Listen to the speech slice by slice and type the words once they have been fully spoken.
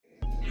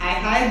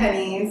Hi,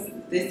 honeys.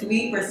 This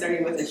week we're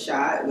starting with a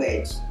shot,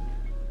 which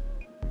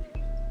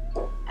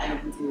I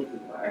don't do it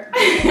anymore,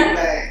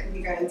 but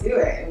we're gonna do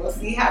it, and we'll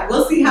see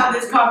how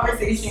this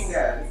conversation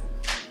goes.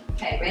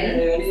 Okay,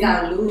 ready?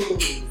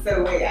 Salud.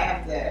 So wait, I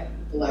have to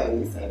blow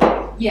you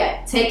something.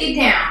 Yeah, take it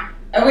down.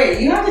 Oh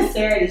wait, you have to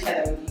stare at each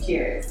other when you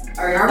cheers.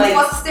 Or Are we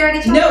supposed to stare at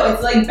each other? No,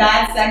 it's like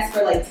bad sex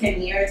for like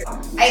 10 years.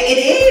 It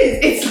is.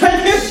 It's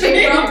like a She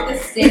thing. broke the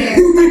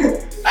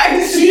stairs.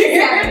 I'm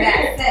She's having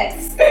bad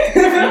sex.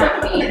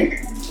 Not me.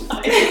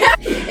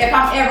 If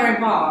I'm ever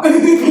involved.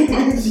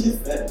 She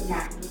said.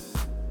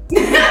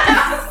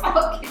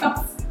 Okay.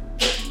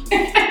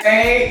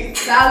 Right?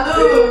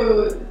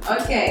 Salud.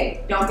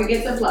 Okay, don't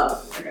forget to blow.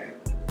 Okay.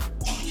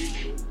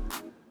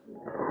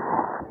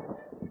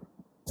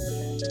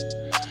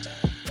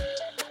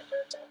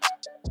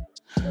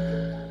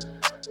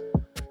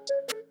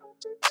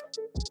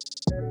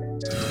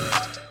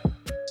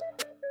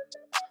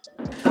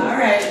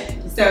 Alright,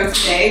 so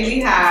today we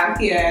have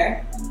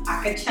here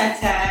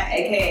Akacheta,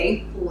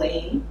 aka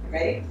Flame,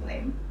 right?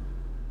 Flame.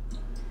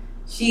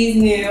 She's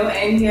new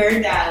in here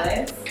in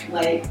Dallas,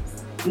 like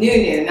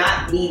new,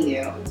 not me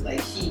new,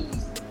 like she's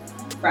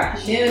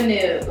fresh.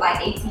 New, like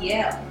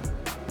ATL.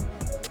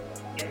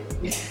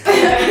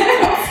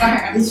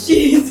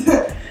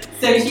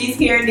 She's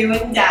here new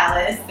in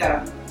Dallas,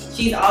 so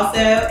she's also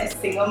a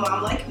single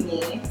mom like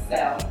me,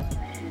 so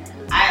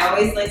I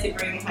always like to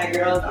bring my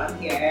girls on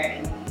here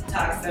and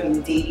talk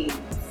some dating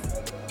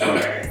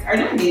horrors, or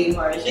not dating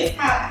horrors, just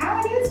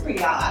how it is for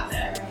y'all out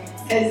there,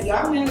 because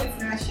y'all know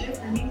it's not shit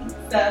for me,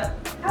 so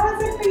how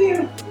is it for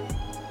you?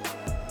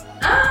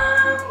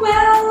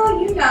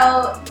 Well, you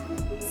know,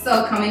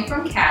 so coming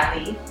from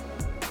Cali,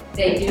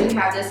 they do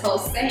have this whole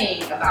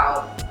saying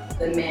about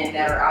the men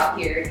that are out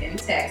here in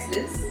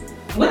Texas.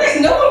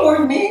 What? No one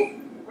warned me.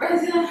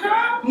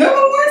 Huh? No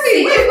one warned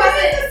me.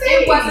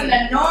 It wasn't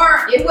a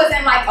norm. It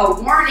wasn't like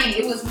a warning.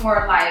 It was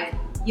more like,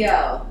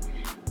 yo,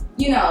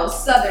 you know,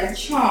 Southern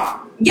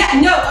charm.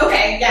 Yeah, no,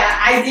 okay, yeah,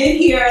 I did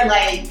hear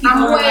like people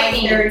I'm were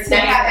waiting like they're to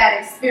have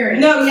that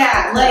experience. No,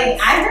 yeah, like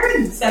I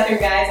heard Southern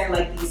guys are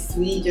like these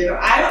sweet gentle.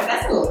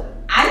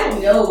 I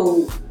don't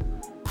know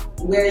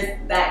where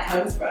that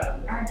comes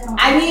from.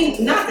 I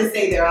mean, not to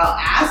say they're all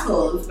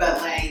assholes, but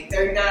like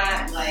they're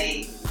not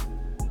like.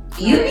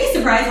 You'd be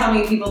surprised how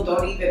many people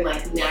don't even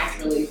like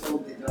naturally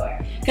hold the door.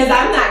 Cause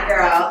I'm that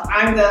girl.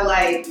 I'm the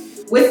like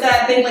with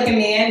that thing like a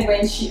man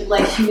when she was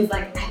like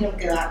I don't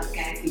go out with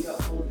guys who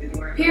don't hold the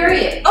door.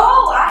 Period.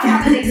 Oh, I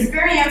have an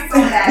experience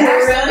on that.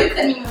 Actually, Really? we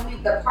couldn't even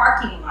leave the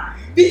parking lot.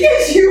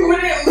 Because you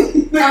wouldn't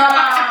leave.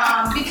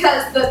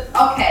 Because so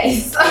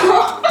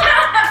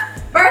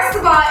first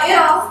of all, it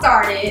all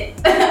started.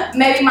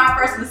 Maybe my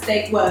first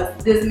mistake was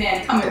this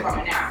man coming from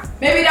an app.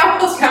 Maybe that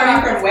was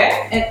Coming from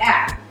where? an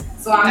app.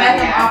 So I met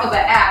him off of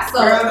an app. So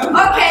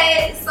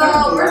okay,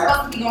 so we're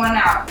supposed to be going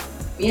out.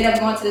 We ended up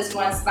going to this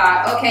one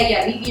spot. Okay,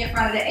 yeah, meet me in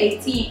front of the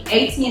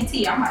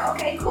AT&T. I'm like,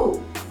 okay,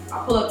 cool.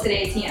 I'll pull up to the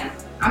ATM.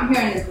 I'm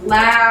hearing this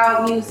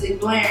loud music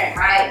blaring,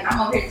 right? And I'm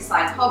over here just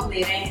like,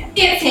 hopefully it ain't him.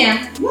 It's him.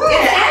 What?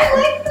 I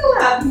like the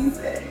loud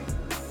music.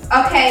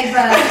 Okay,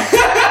 but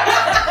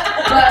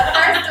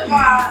first of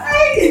all,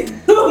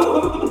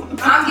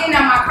 I'm getting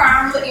out my car,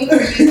 I'm looking for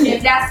you,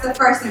 and that's the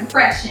first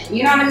impression.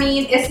 You know what I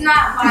mean? It's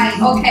not like,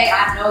 okay,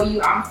 I know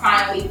you, I'm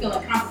finally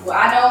feeling comfortable.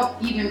 I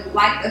don't even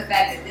like the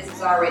fact that this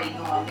is already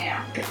going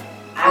down.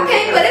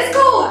 Okay, but it's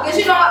cool, because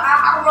you know,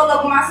 I roll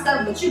up with my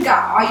stuff, but you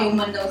got all your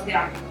windows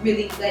down,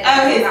 really let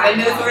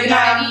windows were you know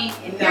what I mean?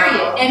 And No.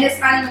 period. And it's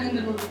not even in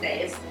the middle of the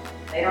day, it's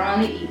later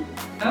on in the evening.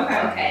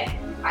 Okay.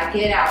 I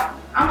get out.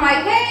 I'm like,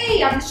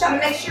 hey, I'm just trying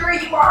to make sure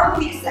you are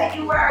who you say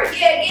you were.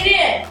 Yeah, get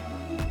in.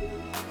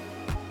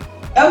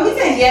 Oh, he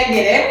said, yeah,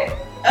 get in?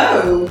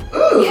 Oh,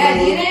 ooh. Yeah,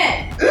 get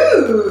in.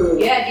 Ooh.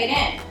 Yeah, get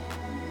in.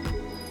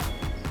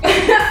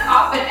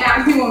 Off and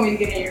out, you want me to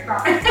get in your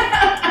car?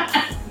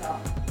 No.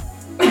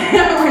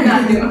 We're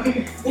not doing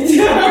it.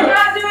 We're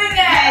not doing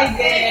that.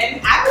 Hey,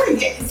 Ben, I would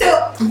get,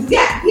 so,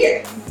 yeah,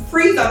 here,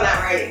 freeze on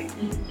that, right?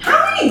 How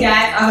many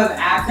guys off of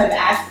apps have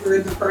asked for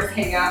the first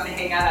hangout to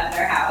hang out at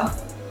their house?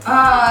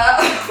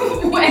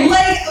 Wait.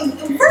 Like,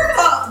 first of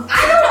all,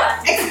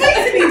 explain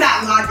to me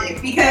that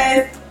logic,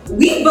 because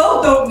we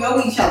both don't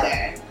know each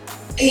other.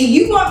 And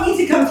you want me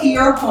to come to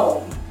your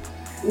home.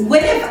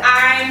 What if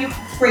I'm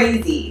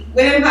crazy?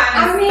 What if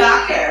I'm a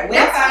stalker? What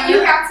if I'm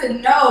you have to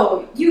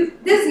know.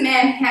 This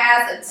man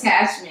has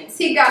attachments.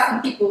 He got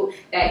some people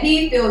that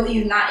he feels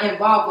he's not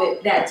involved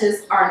with that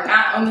just are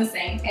not on the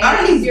same page.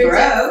 Are these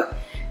broke?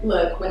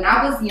 Look, when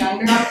I was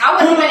younger, I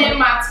was even in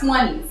my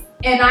 20s.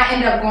 And I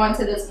ended up going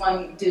to this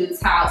one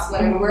dude's house,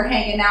 whatever. We're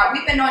hanging out.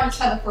 We've been knowing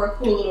each other for a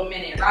cool little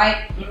minute,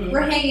 right? Mm-hmm.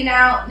 We're hanging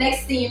out.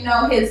 Next thing you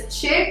know, his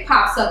chick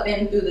pops up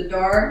in through the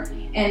door.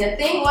 And the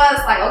thing was,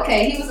 like,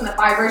 okay, he was in a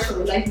biracial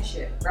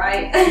relationship,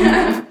 right?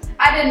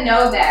 I didn't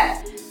know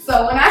that.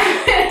 So when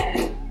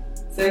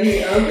So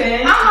he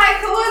opened? I'm like,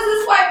 who is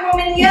this white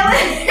woman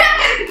yelling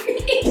at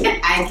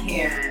me? I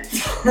can't.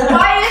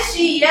 Why is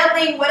she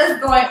yelling? What is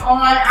going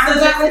on? So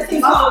that was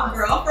his old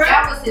girlfriend?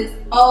 That was his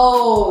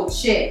old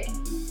chick.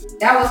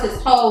 That was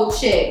his whole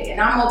chick. And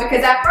I'm over,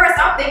 because at first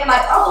I'm thinking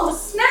like, oh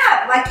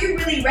snap, like you're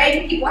really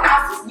raiding people's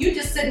houses. You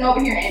just sitting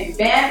over here in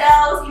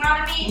bandos, you know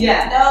what I mean?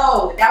 Yeah.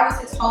 No, that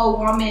was his whole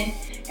woman.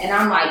 And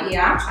I'm like,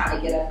 yeah, I'm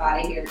trying to get up out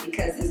of here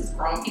because this is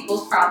grown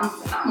people's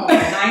problems and I'm only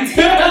 19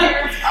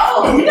 years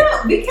old. You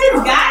know,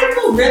 because guys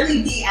will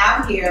really be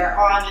out here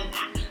on,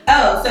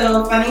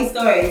 so funny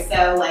story.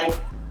 So like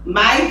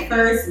my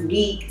first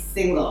week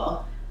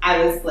single,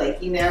 I was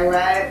like, you know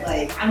what?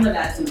 Like I'm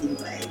about to be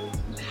like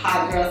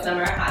hot girl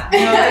summer, hot. No,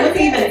 it wasn't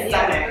even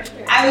summer.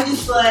 Sure. I was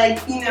just like,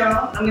 you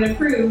know, I'm gonna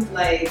prove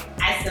like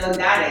I still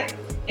got it.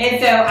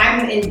 And so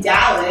I'm in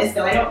Dallas,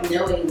 so I don't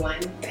know anyone,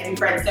 any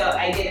friends. So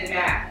I did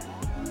that.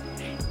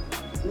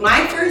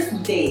 My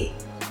first date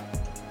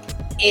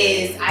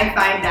is, I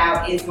find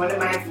out, is one of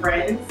my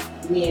friends'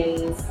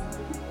 nanny's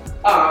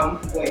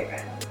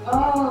boyfriend.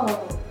 Oh.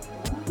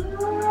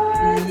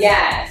 What?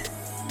 Yes.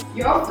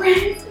 Your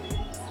friend?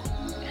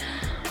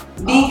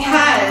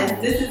 Because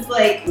this is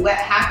like what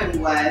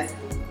happened was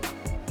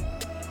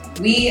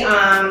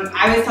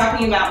I was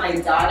talking about my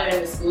daughter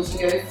and the school she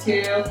goes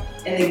to,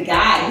 and the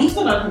guy, he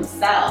told on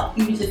himself.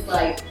 He was just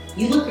like,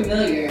 you look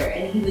familiar.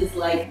 And he was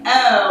like,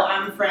 oh,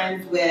 I'm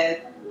friends with,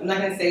 I'm not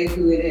gonna say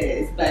who it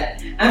is,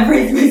 but I'm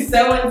friends with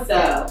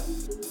so-and-so.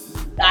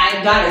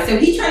 I got her. So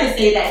he tried to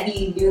say that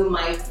he knew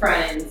my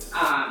friend's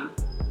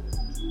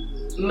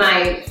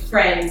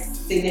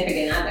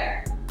significant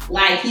other.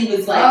 Like he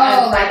was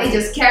like, like they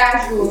just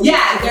casual.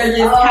 Yeah, they're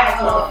just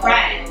casual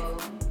friends.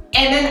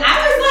 And then I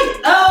was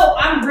like, oh,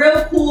 I'm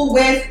real cool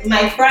with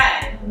my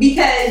friend,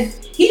 because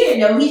he didn't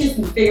know, he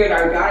just figured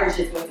our daughters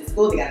just went to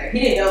school together. He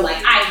didn't know,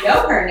 like, I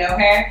know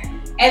her.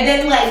 And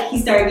then like he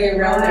started getting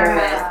real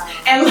nervous.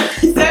 And like,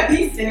 so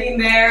he's sitting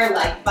there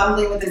like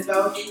fumbling with his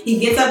phone. He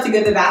gets up to go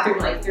to the bathroom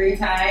like 3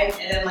 times,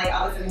 and then like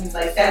all of a sudden he's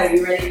like, so are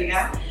you ready to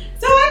go?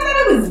 So I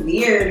thought it was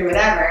weird or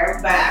whatever,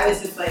 but I was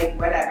just like,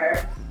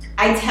 whatever.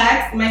 I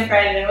texted my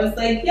friend and I was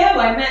like, yo,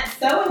 I met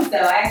so-and-so.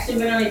 I actually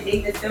went on a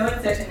date with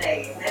so-and-so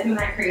tonight. Isn't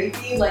that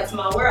crazy? Like,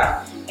 small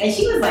world. And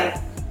she was like,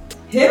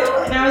 who?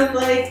 And I was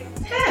like,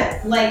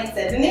 like,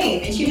 said the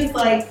name. And she was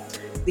like,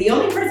 the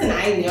only person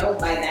I know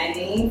by that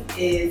name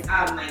is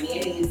my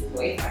nanny's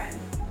boyfriend.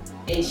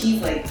 And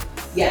she's like,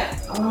 yeah.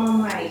 Oh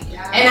my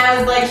God. And I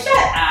was like, shut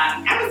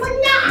up. I was like,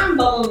 nah, I'm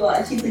blah, blah, blah.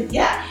 And she's like,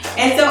 yeah.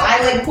 And so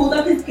I like pulled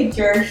up his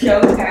picture,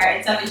 showed her,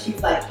 and stuff, and she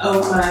was like,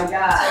 oh my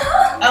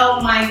God.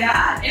 Oh my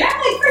God. And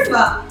I'm like, first of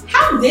all,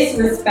 how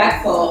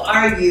disrespectful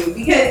are you?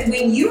 Because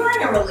when you are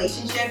in a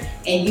relationship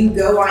and you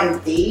go on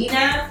dating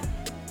apps,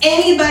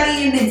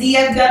 anybody in the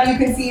DFW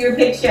can see your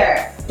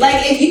picture.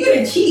 Like, if you're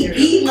gonna cheat,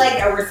 be like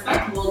a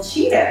respectable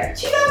cheater.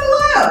 Cheat on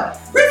below.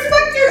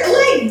 Respect your,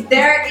 like,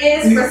 there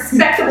is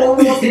respectable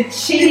rules in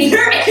cheating.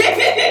 There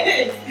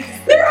is.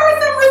 There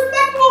are some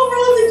respectable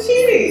rules in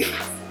cheating.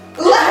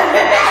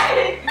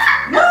 Like,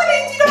 one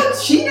is you don't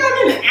cheat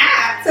on an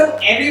app so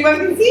everyone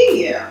can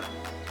see you.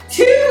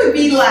 2 would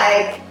be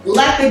like,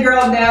 let the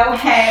girl know,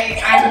 hey,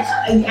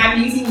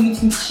 I'm using you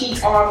to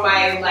cheat on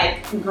my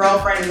like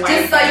girlfriend.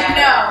 Just so you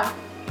know,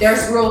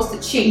 there's rules to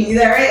cheat.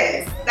 There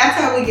is. That's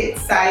how we get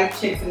side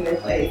chicks in their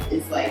place.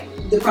 It's like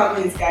the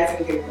problem is guys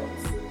don't get rules.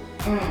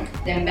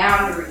 Them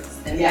boundaries.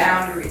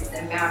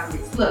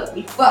 Look,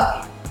 we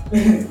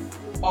fucking.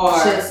 Or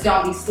just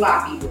don't be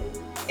sloppy with it.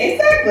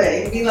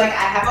 Exactly. Be like,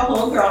 I have a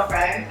whole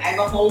girlfriend, I have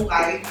a whole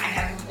wife, I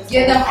have this.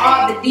 Give them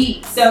all the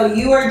deets. So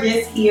you are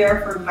just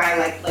here for my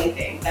like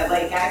plaything. That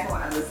like guys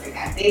won't understand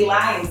that. They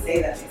lie and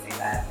say that they say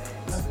that.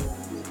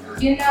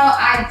 You know,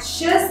 I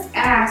just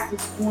asked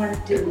this one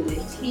dude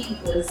if he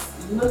was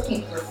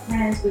looking for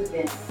friends with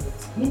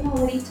benefits. You know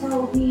what he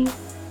told me?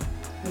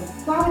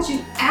 Why would you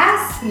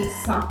ask me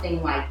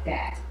something like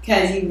that?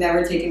 Because you've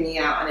never taken me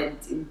out on a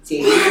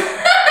date.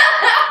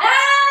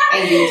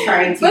 And you're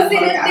trying to but see,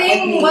 the out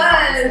thing with was,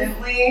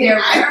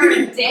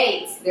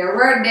 there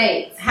were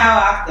dates. How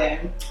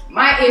often?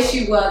 My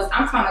issue was,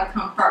 I'm trying to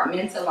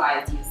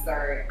compartmentalize you,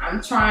 sir.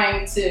 I'm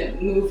trying to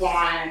move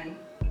on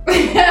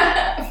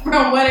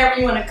from whatever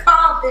you want to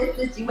call this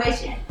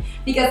situation.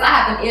 Because I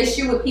have an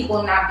issue with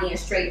people not being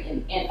straight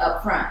and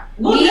upfront.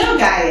 Well, no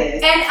guy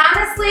is. And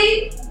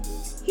honestly,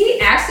 he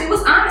actually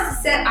was honest.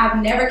 He said, I've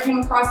never came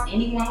across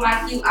anyone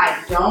like you.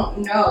 I don't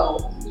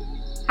know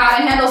how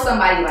to handle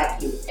somebody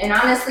like you. And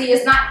honestly,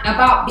 it's not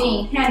about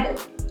being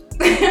handled.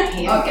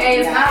 Okay,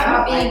 it's not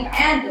about being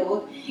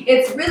handled.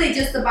 It's really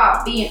just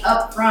about being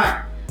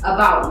upfront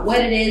about what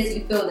it is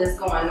you feel that's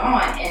going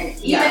on. And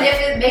even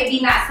if it may be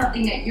not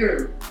something that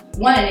you're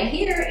wanting to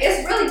hear,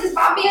 it's really just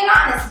about being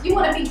honest. If you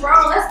want to be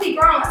grown, let's be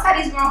grown. Let's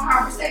have these grown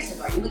conversations.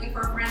 Are you looking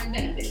for friends and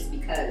benefits?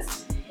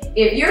 Because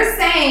if you're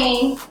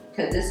saying,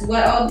 because this is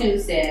what old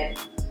dude said,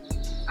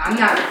 I'm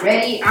not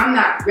ready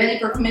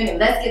for commitment.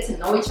 Let's get to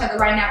know each other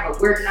right now, but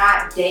we're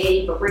not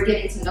dating, but we're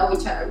getting to know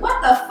each other.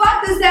 What the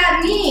fuck does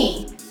that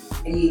mean?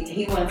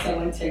 He wants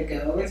someone to go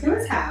over to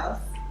his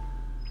house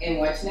and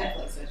watch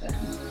Netflix with him.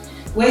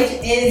 Which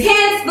is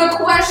hence the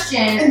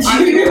question,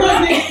 are you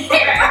looking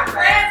for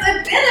friends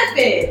and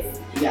benefits?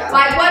 Yeah.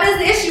 Like, what is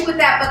the issue with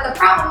that? But the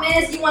problem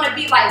is you want to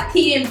be like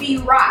P&B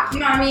Rock, you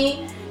know what I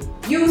mean?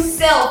 You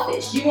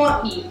selfish. You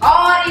want me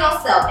all to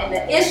yourself. And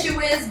the issue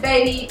is,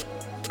 baby,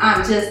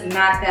 I'm just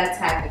not that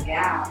type of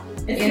gal.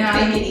 You know what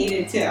I mean? Eat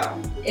it too.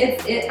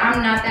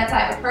 I'm not that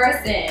type of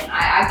person.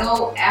 I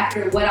go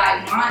after what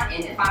I want,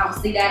 and if I don't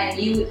see that in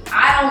you,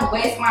 I don't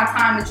waste my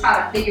time to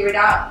try to figure it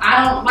out.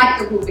 I don't like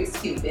the Rubik's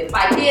Cube. If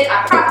I did,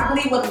 I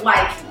probably would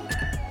like you.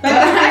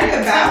 But the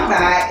thing about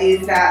that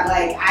is that,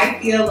 like, I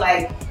feel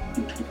like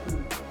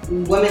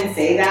women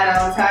say that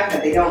all the time,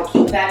 but they don't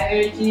keep that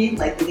energy.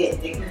 Like, they get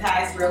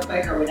stigmatized real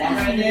quick or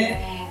whatever it is.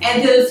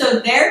 And so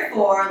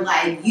therefore,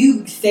 like,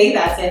 you say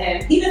that to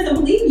him, he doesn't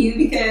believe you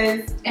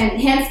because...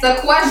 And hence the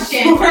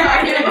question, what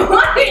are you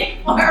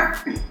looking for?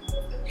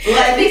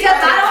 Like, because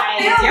I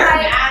don't feel you're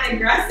like... mad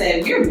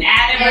aggressive. You're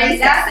mad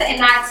aggressive.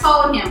 And I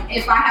told him,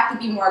 if I have to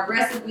be more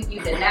aggressive with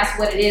you, then that's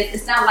what it is.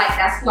 It's not like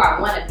that's who I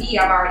want to be.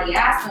 I've already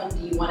asked him,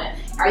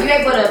 are you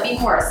able to be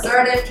more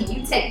assertive? Can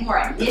you take more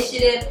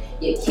initiative?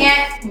 You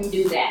can't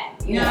do that.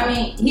 You know what I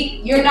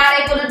mean? You're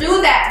not able to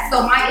do that.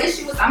 So my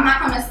issue is I'm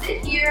not going to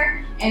sit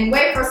here and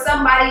wait for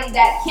somebody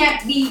that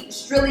can't be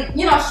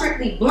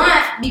strictly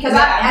blunt, because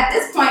at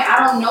this point,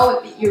 I don't know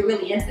if you're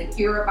really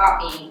insecure about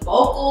being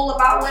vocal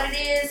about what it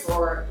is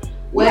or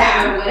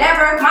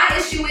whatever. My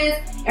issue is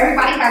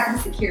everybody has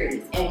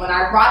insecurities. And when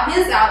I brought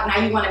this out,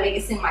 now you want to make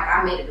it seem like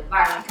I made it a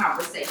violent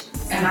conversation.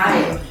 And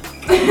I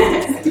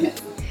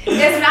didn't.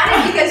 It's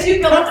not because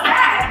you feel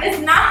bad. It's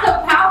not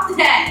about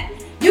that.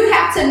 You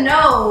have to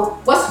know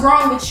what's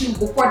wrong with you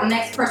before the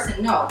next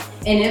person knows.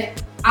 And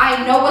if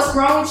I know what's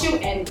wrong with you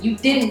and you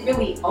didn't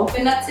really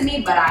open up to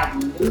me, but I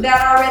knew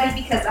that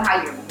already because of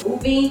how you're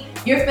moving,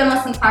 you're feeling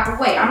some type of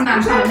way. I'm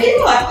not trying to make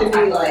people have to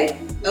be like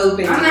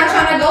open. I'm not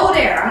trying to go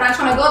there. I'm not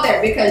trying to go there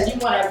because you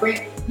want to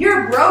bring.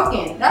 You're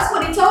broken. That's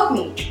what he told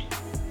me.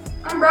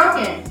 I'm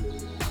broken.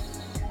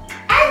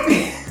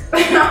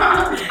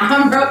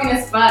 I'm broken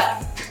as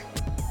fuck.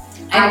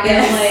 I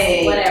guess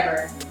like,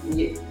 whatever.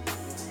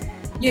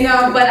 You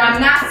know, but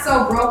I'm not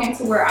so broken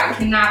to where I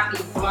cannot be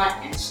blunt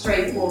and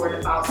straightforward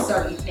about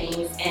certain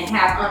things and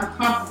have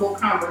uncomfortable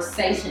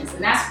conversations.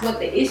 And that's what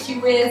the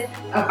issue is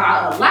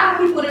about a lot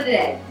of people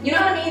today. You know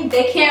what I mean?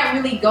 They can't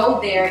really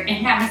go there and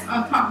have this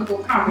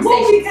uncomfortable conversation.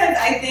 Well, because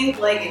I think,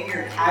 like, if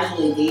you're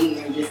casually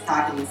dating or just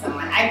talking to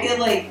someone, I feel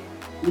like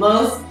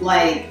most,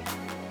 like,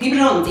 people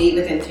don't date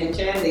with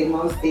intention. They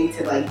most date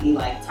to, like, be,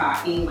 like,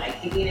 talking,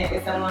 like, kicking it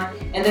with someone.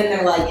 And then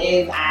they're like,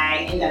 if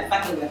I end up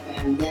fucking with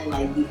them, then,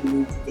 like, we can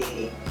move to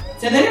dating.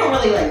 So they don't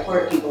really, like,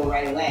 court people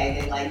right away.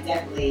 They, like,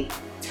 definitely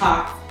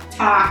talk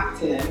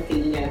to them. Because,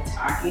 you know,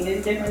 talking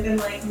is different than,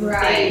 like,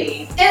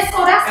 dating. And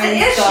so that's the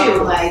issue.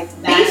 So, like,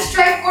 be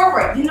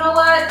straightforward. You know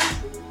what?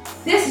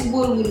 This is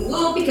woo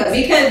because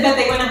but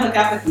they want to hook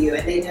up with you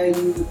and they know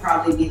you would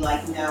probably be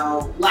like,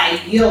 no,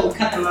 like, you'll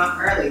cut them off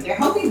early. They're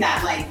hoping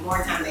that, like,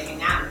 more time they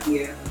hang out with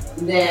you,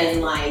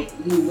 then, like,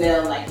 you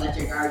will, like, let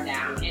your guard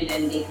down and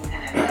then they can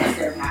kind of, like,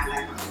 surpass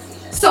that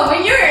conversation. So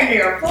when you're in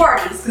your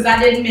 40s, because I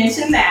didn't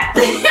mention that,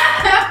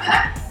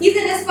 he's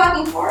in his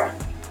fucking 40s.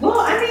 Well,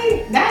 I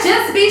mean, that's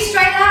just be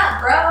straight up,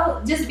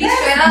 bro. Just be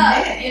straight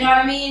up. Men. You know what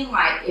I mean?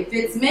 Like, if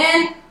it's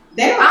men,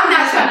 I'm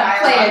not trying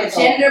to play a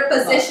gender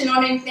position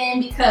on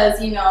anything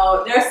because, you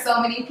know, there's so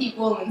many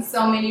people in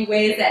so many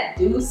ways that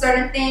do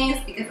certain things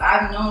because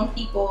I've known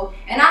people.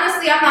 And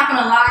honestly, I'm not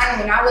going to lie.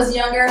 When I was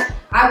younger,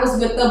 I was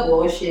with the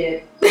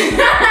bullshit.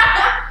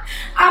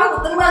 I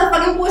was with the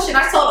motherfucking bullshit.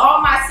 I told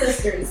all my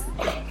sisters,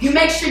 you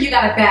make sure you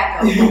got a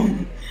backup.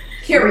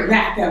 Period.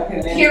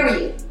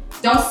 Period.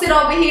 Don't sit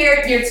over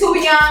here. You're too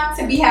young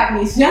to be having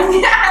these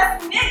young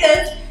ass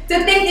niggas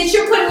to think that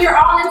you're putting your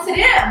all into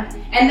them.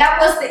 And that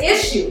was the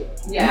issue.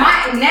 Yeah.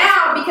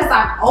 Now, because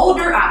I'm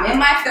older, I'm in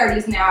my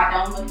 30s now. I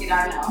don't look it,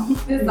 I know.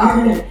 It's all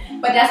good.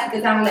 But that's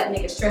because I don't let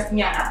niggas stress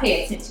me out and I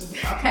pay attention,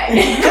 okay?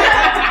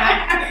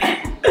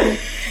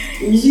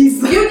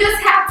 You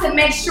just have to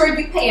make sure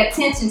you pay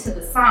attention to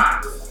the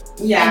signs.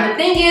 Yeah. And the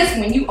thing is,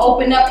 when you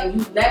open up and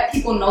you let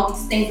people know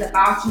these things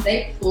about you,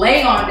 they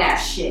play on that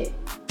shit.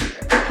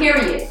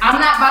 Period. I'm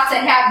not about to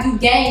have you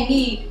gang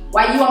me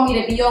while you want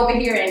me to be over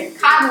here and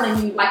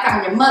coddling you like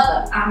I'm your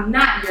mother. I'm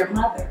not your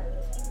mother.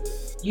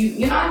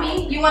 You know what I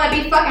mean? You want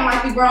to be fucking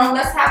like we grown?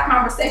 Let's have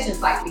conversations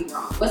like we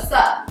grown. What's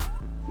up?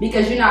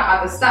 Because you're not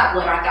about to stop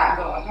what I got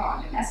going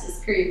on. And that's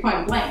just period,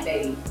 point blank,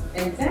 baby.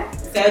 Exactly.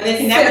 So they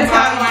can never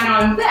tell you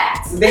on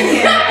that. They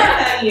can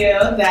never tell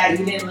you that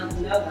you didn't let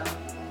them know them.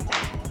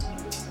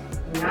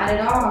 Not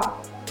at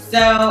all.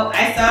 So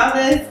I saw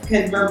this,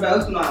 because we're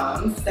both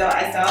moms, so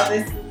I saw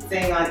this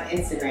thing on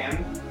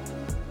Instagram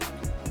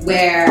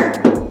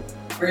where,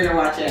 we're going to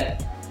watch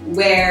it,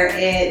 where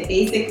it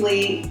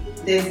basically,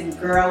 this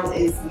girl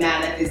is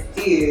mad at this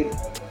dude,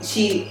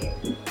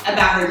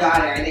 about her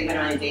daughter, and they've been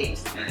on a date.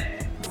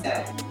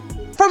 So.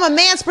 From a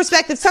man's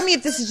perspective, tell me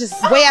if this is just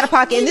way out of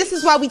pocket. And this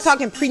is why we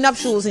talking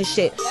prenuptials and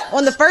shit.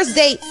 On the first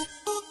date,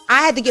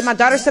 I had to get my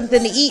daughter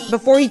something to eat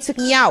before he took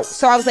me out.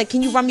 So I was like,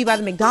 can you run me by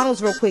the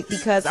McDonald's real quick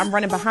because I'm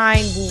running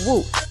behind, woo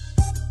woo.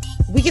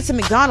 We get to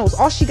McDonald's.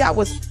 All she got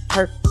was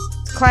her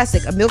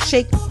classic, a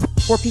milkshake,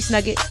 4-piece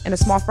nugget, and a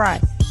small fry.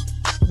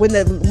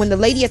 when the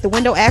lady at the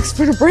window asked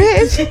for the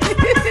bread. He's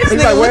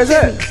like, where's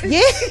that?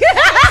 Yeah.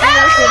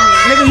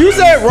 Nigga, you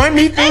said run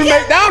me through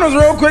McDonald's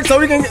real quick so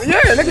we can.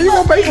 Yeah, nigga, you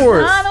gonna pay for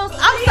it. I'm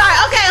sorry.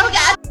 Okay.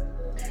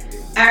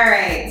 All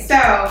right,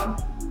 so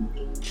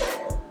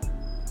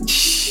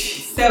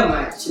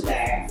much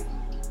there.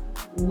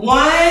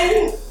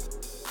 One,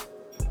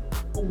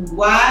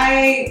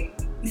 why?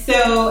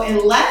 So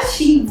unless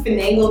she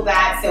finagled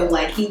that, so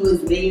like he was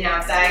waiting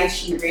outside,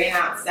 she ran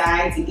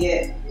outside to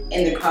get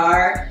in the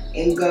car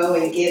and go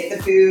and get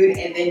the food,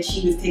 and then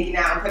she was taken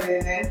out and put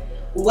it in.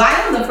 Why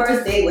on the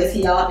first date was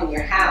he off in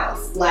your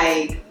house,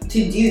 like,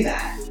 to do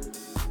that?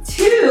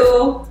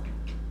 Two,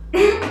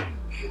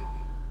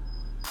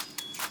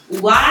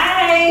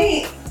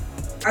 why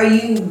are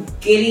you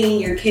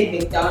getting your kid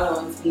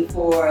McDonald's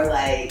before,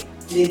 like,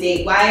 the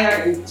date? Why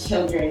aren't your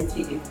children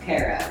taken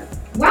care of?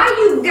 Why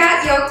you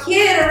got your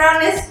kid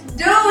around this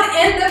dude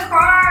in the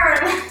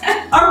car?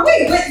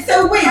 Wait, you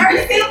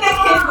think the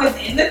kid was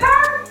in the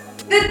car?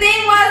 The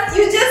thing was,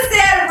 you just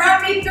said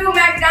run me through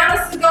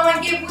McDonald's to go and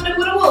get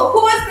woo-da-woo-da-woo.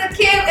 Who is the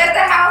kid at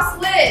the house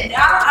with?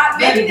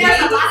 Maybe there's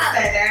a lot of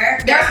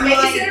there's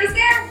babysitters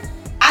there.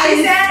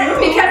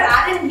 Because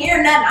I didn't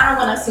hear nothing. I don't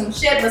want to assume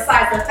shit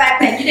besides the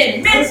fact that you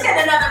didn't mention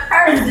another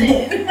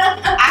person.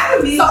 I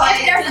would be so like,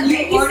 if there's a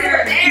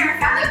babysitter there,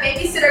 have the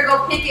babysitter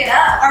go pick it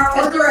up. Or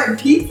order a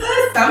pizza,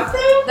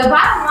 something? The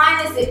bottom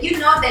line is, if you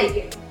know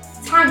that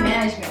time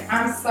management.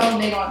 I'm so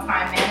big on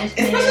time management.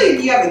 Especially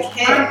if you have a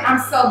kid. I'm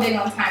so big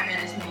on time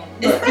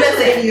management.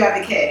 Especially if you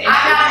have a kid. I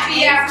gotta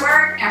be at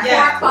work at 4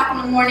 o'clock in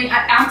the morning.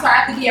 I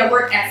have to be at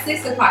work at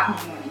 6 o'clock in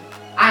the morning.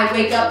 I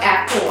wake up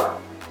at 4.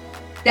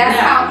 That's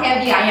how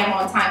heavy I am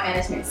on time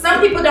management.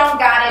 Some people don't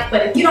got it,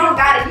 but if you don't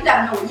got it, you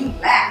gotta know where you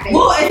lack, baby.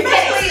 Well,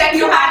 especially if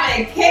you have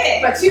a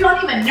kid. But you don't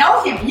even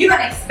know him. You're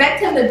gonna expect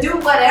him to do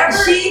whatever.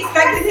 She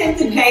expected him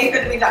to pay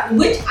for the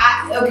McDonald's, which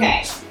I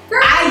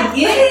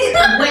get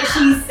what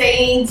she's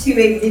saying to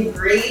a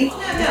degree.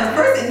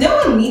 No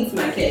one meets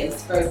my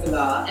kids, first of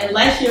all,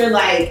 unless you're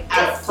like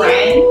a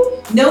friend.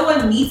 No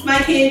one meets my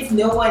kids.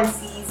 No one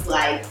sees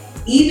like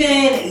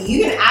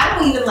I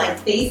don't even like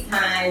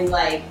FaceTime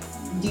like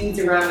dudes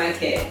around my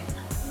kid.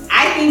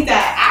 I think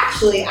that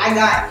actually I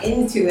got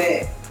into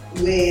it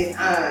with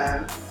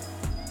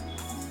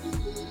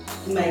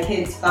my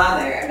kid's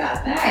father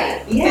about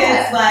that.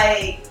 Because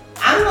like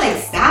I'm like,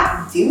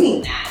 stop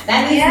doing that.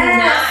 That is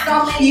not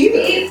so cute.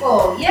 Many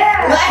people.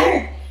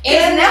 Yeah.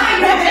 And now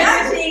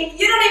you're judging.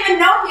 You don't even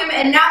know him,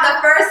 and now the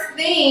first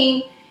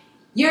thing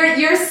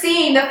you're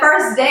seeing the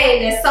first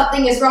day that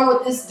something is wrong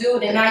with this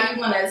dude, and now you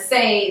want to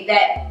say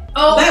that.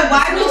 Oh, but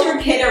why was your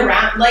kid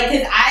around? Like,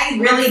 because I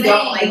really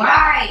don't like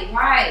that.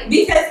 Why?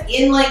 Because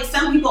in like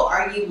some people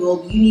argue,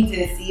 well, you need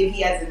to see if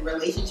he has a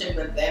relationship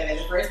with them in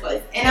the first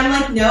place, and I'm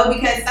like, no,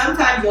 because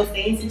sometimes you'll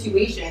stay in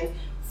situations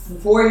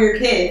for your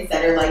kids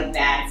that are like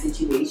bad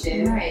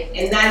situations,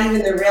 and not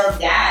even the real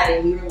dad,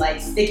 and you're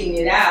like sticking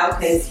it out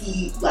because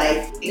he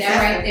like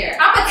that right there.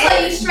 I'm gonna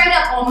tell you straight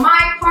up, on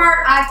my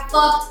part, I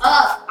fucked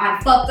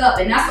up,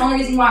 and that's the only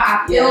reason why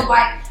I feel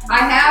like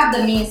I have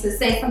the means to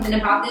say something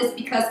about this,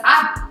 because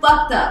I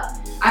fucked up.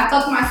 I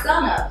fucked my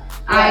son up.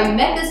 I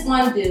met this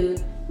one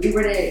dude. We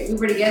were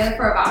together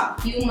for about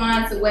a few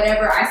months or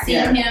whatever. I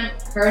seen him,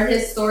 heard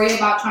his story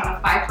about trying to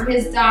fight for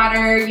his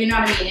daughter, you know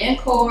what I mean, in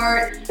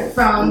court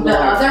from the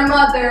other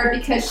mother,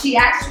 because she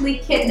actually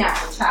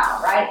kidnapped the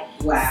child, right?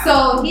 Wow.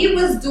 So he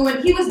was doing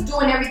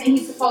everything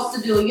he's supposed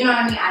to do, you know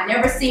what I mean? I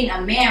never seen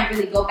a man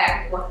really go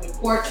back and forth in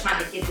court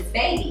trying to get his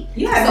baby.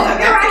 Yeah. So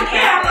here I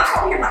am, I'm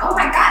over here like, oh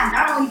my God,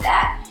 not only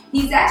that,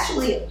 he's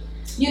actually,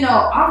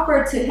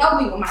 offered to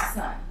help me with my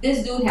son.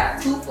 This dude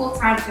had 2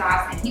 full-time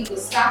jobs, and he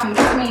was stopping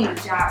between the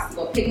jobs to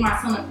go pick my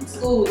son up from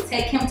school,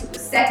 take him to the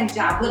second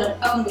job, let him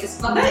help him with his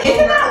fucking.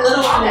 Isn't that a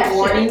little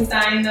warning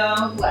sign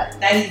though? What?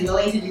 That he's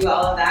willing to do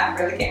all of that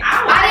for the kid.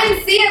 I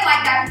didn't see it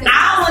like that. I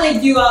don't want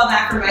to do all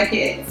that for my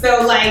kids.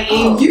 So like,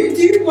 if you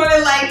do want to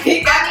like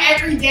pick up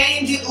every day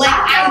and do like,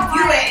 I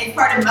do it as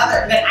part of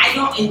mother, but I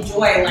don't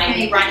enjoy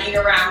like running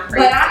around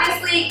crazy. But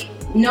honestly,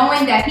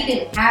 knowing that he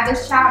didn't have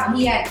this child and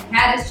he hadn't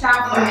had this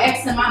child for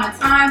X amount of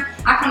time,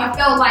 I kind of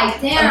felt like,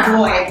 damn,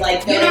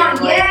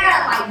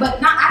 but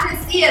I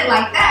didn't see it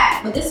like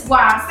that. But this is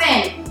why I'm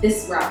saying,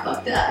 this is where I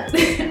fucked up.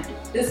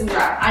 This is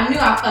where I knew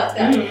I fucked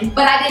up,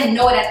 but I didn't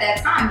know it at that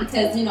time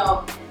because,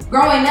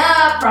 growing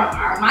up from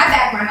my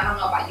background, I don't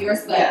know about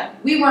yours, but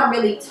we weren't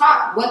really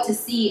taught what to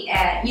see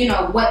and,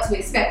 what to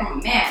expect from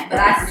a man. But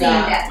I seen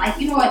that, like,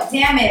 you know what,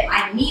 damn it,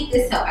 I need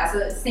this help as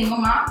a single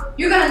mom.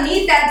 You're gonna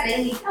need that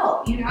daily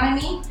help, you know what I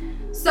mean?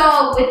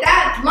 So with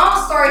that,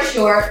 long story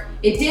short,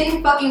 it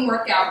didn't fucking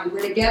work out. We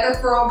were together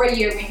for over a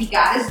year when he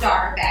got his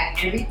daughter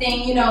back.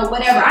 Everything,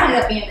 whatever. I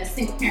ended up being a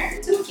single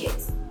parent with 2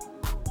 kids.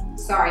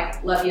 Sorry,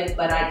 love you,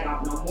 but I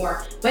don't know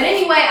more. But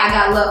anyway, I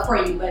got love for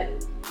you, but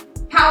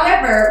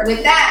however,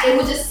 with that, it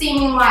was just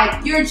seeming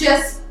like you're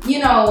just,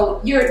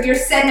 you're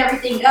setting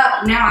everything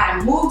up. Now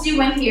I moved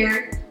you in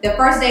here. The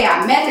first day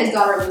I met his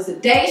daughter was the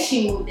day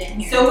she moved in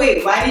here. So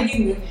wait, why did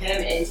you move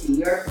him into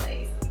your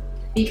place?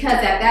 Because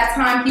at that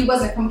time, he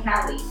wasn't from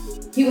Cali.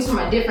 he was from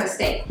a different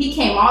state. He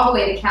came all the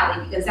way to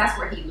Cali because that's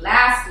where he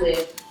last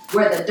lived,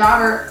 where the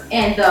daughter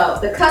and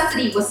the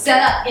custody was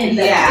set up in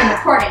the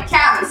court in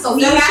Cali. So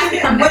he had to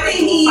come back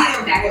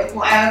and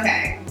forth.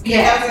 Okay.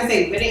 Yeah, I was gonna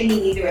say, wouldn't he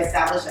need to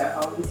establish a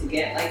home to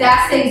get like?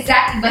 That's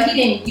exactly, but he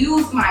didn't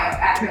use my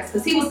address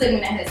because he was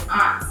living at his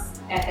aunt's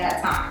at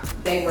that time.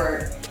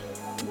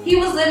 He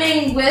was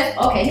living with,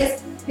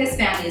 his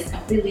family is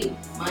completely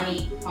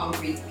money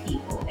hungry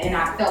people, and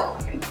I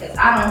felt for him because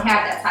I don't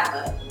have that type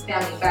of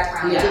family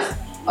background. Yeah. Just,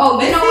 you know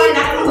what?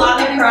 That's a lot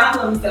of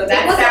problems. So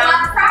that was a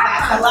lot of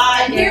problems. That's a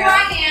lot. And here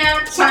I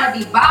am trying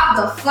to be Bob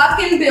the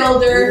fucking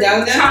builder,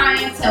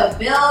 trying to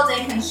build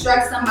and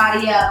construct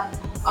somebody up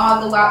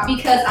all the while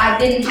because I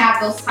didn't have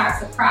those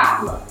types of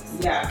problems.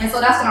 Yeah. And so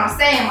that's what I'm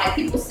saying. Like,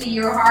 people see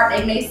your heart,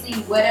 they may see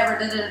whatever,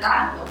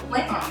 don't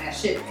blame on that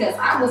shit because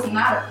I was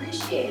not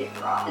appreciated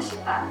for all the shit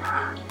I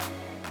got.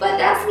 But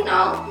that's,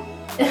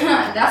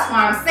 that's what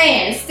I'm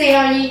saying. Stay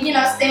on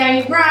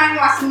your grind,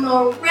 watch some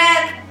little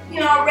red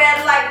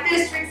light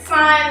district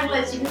sign,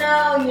 let you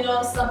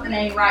know, something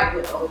ain't right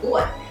with old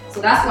boy. So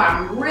that's why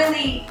I'm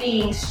really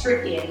being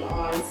stricken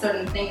on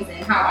certain things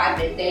and how I've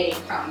been dating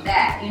from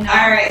that,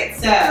 All right,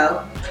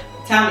 so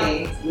tell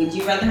me, would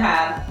you rather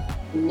have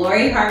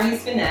Lori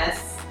Harvey's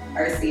finesse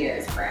or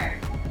Ciara's prayer?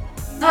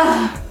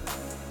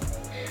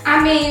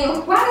 I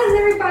mean, why does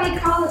everybody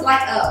call it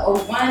like a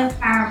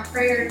one-time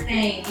prayer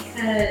thing?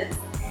 Because,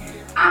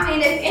 I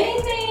mean, if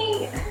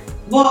anything...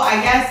 Well, I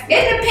guess...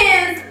 It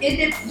depends,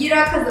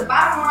 because the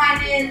bottom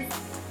line is,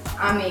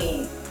 I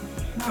mean...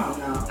 I don't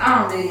know. I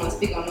don't really want to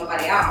speak on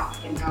nobody else,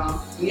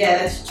 Yeah,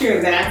 that's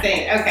true. But I'm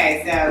saying,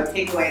 okay, so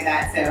take away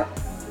that. So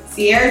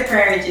Ciara's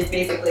prayer is just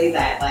basically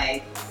that,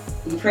 like,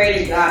 you pray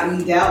to God,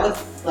 you dealt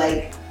with,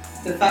 like,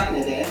 the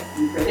fucking of it.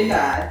 You pray to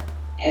God,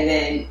 and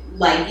then,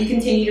 like, you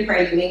continue to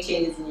pray, you make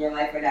changes in your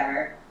life,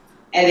 whatever.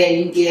 And then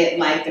you get,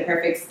 like, the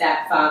perfect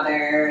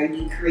stepfather,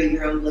 you create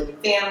your own living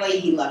family,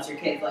 he loves your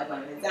kids like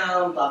one of his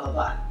own, blah, blah,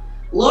 blah.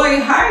 Lori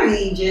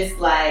Harvey just,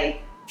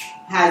 like,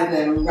 has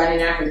them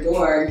running out her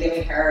door,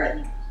 giving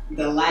her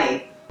the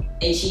life,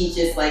 and she's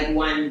just like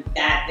one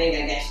bad thing.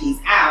 I guess she's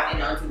out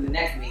and on to the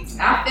next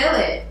meeting. I feel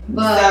it,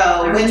 but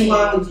so which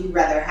one would you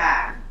rather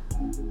have?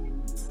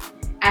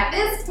 At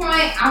this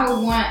point, I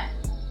would want.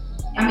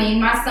 I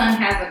mean, my son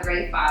has a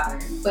great father,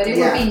 but it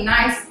would be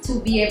nice to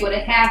be able to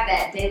have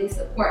that daily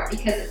support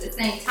because at the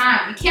same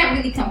time, you can't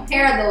really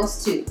compare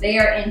those two. They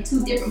are in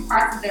two different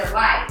parts of their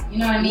life. You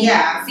know what I mean?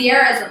 Yeah.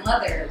 Ciara is a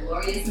mother.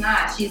 Lori is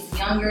not. She's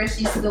younger.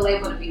 She's still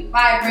able to be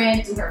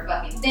vibrant, do her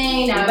fucking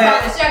thing. Now, if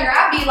I was younger,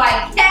 I'd be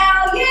like,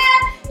 hell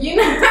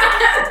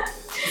yeah!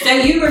 So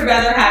you would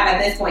rather have, at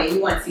this point,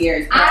 you want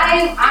Ciara's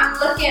prayer? I'm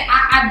looking,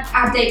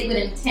 I date with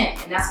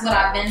intent, and that's what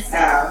I've been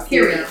saying,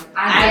 period.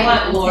 I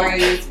want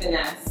Lori's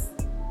finesse.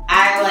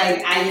 I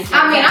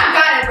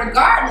got it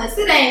regardless.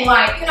 It ain't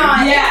like,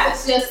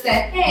 it's just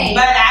that, hey.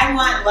 But I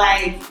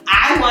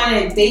want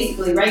it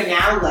basically right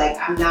now, like,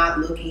 I'm not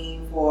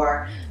looking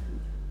for,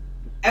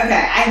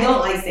 okay, I don't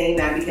like saying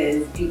that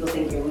because people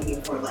think you're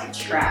looking for, like,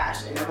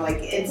 trash. And I'm like,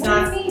 it's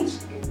not. What do you mean?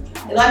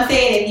 I'm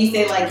saying if you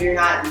say, like, you're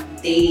not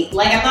dating,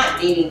 like, I'm not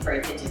dating for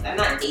attention. I'm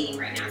not dating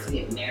right now to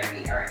get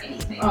married or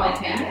anything like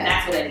that. Yeah.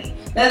 That's what I mean.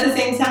 But at the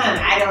same time,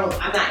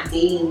 I'm not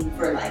dating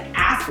for, like,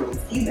 assholes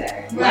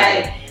either.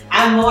 Right. Like,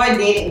 I'm more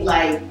dating,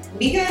 like,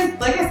 because,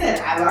 like I said,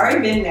 I've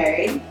already been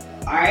married,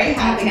 already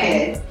have the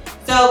kids.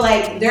 So,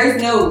 like, there's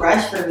no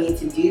rush for me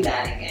to do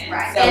that again.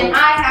 Right. So, and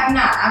I have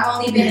not. I've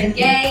only been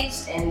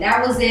engaged, and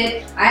that was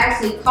it. I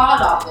actually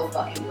called off the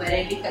fucking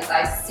wedding because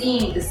I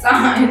seen the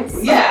signs. So.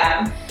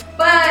 Yeah.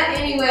 But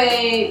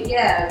anyway,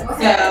 yeah. Go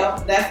ahead.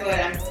 So, that's what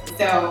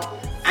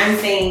I'm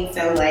saying,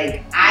 so,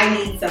 like, I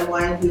need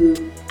someone who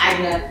I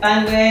can have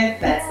fun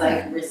with, that's,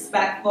 like,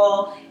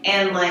 respectful,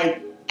 and,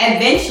 like,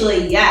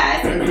 eventually,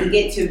 yes, and we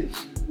get to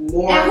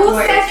more. And who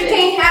says you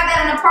can't have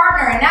that in a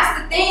partner? And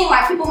that's the thing.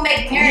 Like, people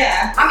make marriage.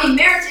 Yeah. I mean,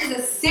 marriage is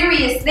a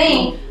serious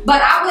thing.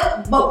 But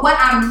what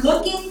I'm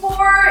looking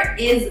for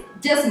is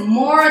just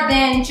more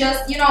than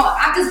just,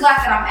 I'm just glad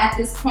that I'm at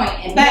this point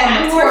and but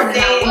I'm more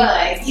saying, than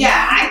I was.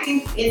 Yeah, I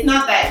think it's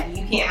not that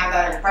you can't have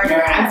that in a partner.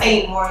 Yeah. I'm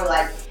saying more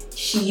like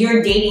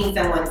you're dating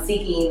someone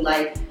seeking,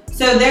 like.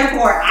 So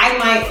therefore, I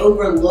might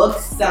overlook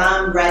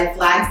some red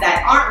flags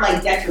that aren't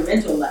like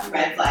detrimental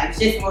red flags,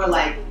 just more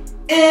like,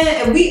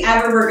 if we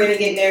ever were gonna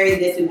get married,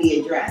 this would be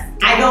addressed.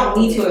 I don't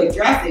need to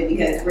address it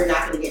because we're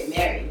not gonna get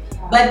married.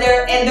 But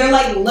they're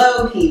like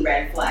low-key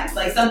red flags,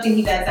 like something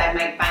he does I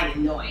might find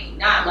annoying,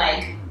 not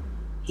like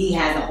he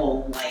has a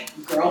whole like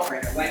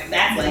girlfriend or what.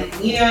 That's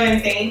like, you know what I'm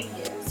saying?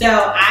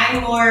 So I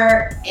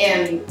more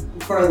am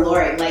for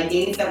Lori, like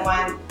dating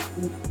someone.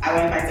 I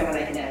want to find someone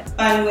I can have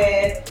fun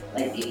with,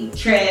 like maybe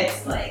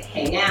trips, like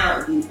hang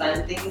out, do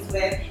fun things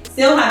with.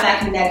 Still have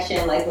that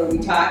connection, like where we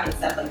talk and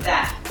stuff like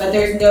that. But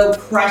there's no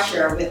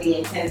pressure with the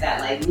intent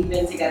that like we've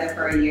been together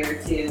for a year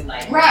or two.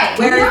 Like, right?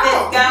 Where is this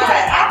going?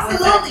 Yeah,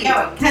 absolutely.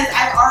 Because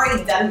I've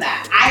already done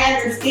that. I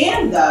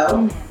understand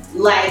though.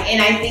 Like,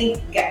 and I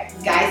think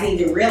guys need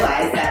to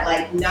realize that,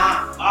 like,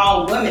 not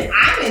all women.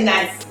 I'm in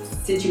that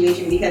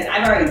situation because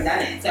I've already done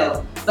it.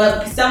 So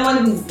But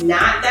someone who's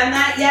not done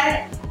that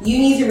yet, you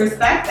need to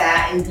respect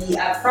that and be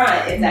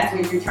upfront if that's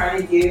what you're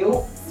trying to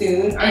do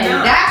soon or and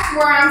not. that's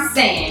where I'm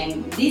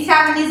saying,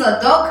 having these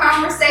adult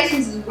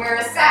conversations is where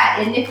it's at.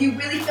 And if you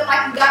really feel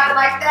like you got it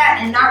like that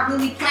and not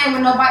really playing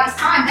with nobody's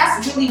time,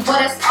 that's really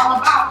what it's all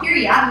about,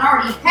 period. I've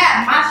already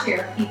had my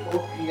share of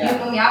people. Yeah. You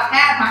feel me? I've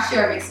had my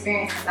share of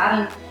experiences.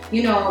 I've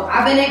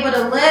been able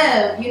to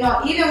live,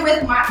 even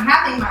with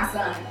having my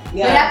son.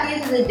 Yeah. But at the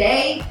end of the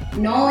day,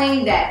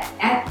 knowing that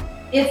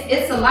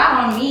it's a lot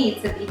on me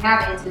to be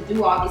having to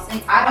do all these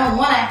things. I don't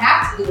want to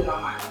have to do it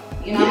on my own.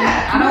 You know,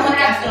 I don't want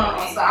to have to do it on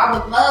my own. So I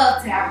would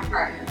love to have a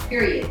partner,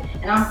 period.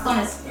 And I'm fun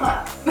as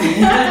fuck.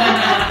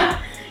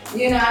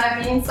 You know what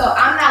I mean? So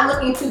I'm not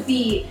looking to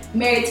be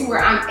married to where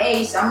I'm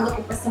aged. I'm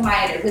looking for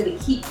somebody to really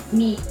keep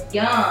me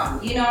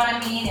young. You know what I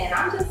mean? And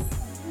I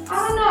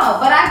don't know,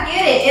 but I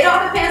get it. It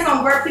all depends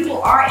on where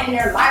people are in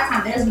their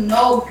lifetime. There's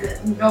no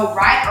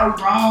right or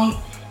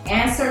wrong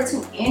answer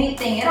to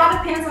anything. It all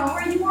depends on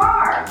where you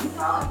are,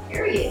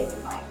 period.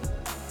 Like,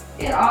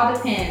 it all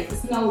depends.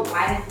 It's no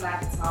white and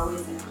black. It's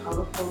always a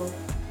colorful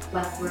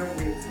plethora of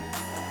reasons.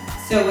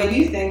 So what do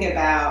you think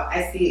about,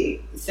 what do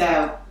you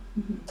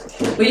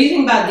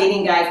think about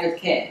dating guys with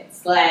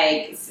kids?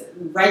 Like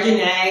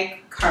Regina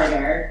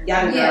Carter,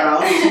 young girl,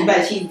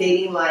 but she's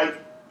dating like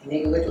a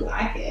nigga with a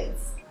lot of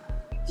kids.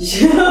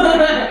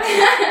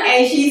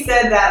 And she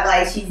said that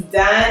like she's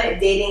done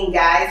dating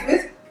guys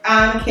with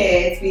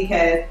kids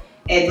because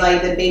it's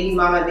like the baby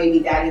mama, baby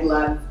daddy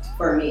love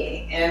for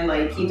me, and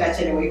like keep that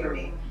shit away from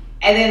me.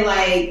 And then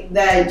like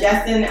the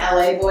Justin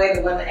LA boy,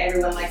 the one that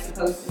everyone likes to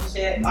post and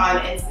shit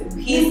on Instagram,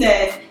 he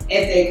says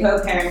if they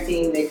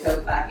co-parenting, they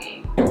co-fucking.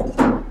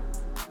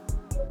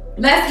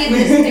 Let's get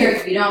this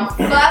clear. You don't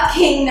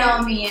fucking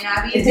know me, and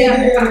I be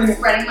damned if I'm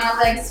spreading my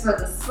legs for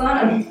the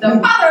father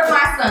of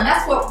my son.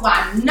 That's what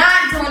I'm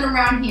not doing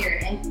around here.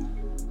 And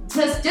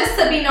just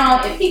to be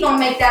known, if he gonna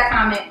make that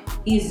comment,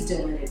 he's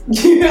doing it.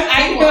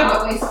 I will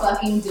always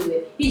fucking do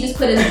it. He just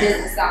put his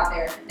business out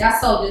there.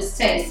 That's so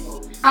distasteful.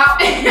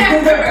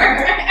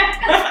 However,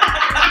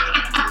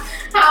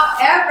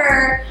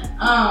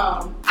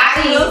 I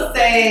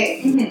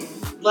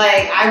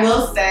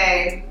will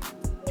say,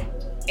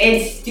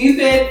 it's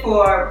stupid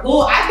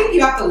I think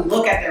you have to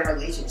look at their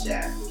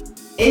relationship.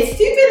 It's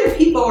stupid if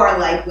people are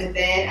like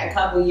within a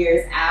couple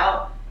years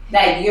out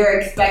that you're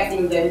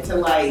expecting them to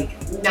like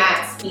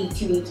not speak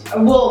to each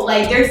other. Well,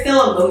 like there's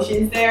still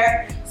emotions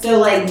there. So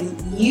like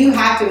you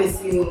have to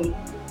assume,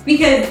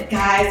 because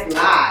guys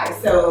lie,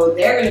 so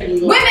they're gonna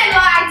be like, women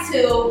lie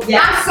too.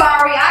 Yeah. I'm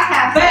sorry,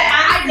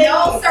 I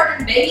know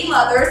certain baby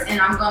mothers, and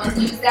I'm gonna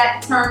use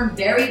that term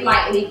very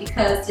lightly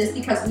because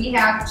we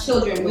have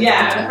children with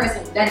another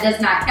person, that does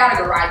not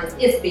categorize us.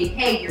 It's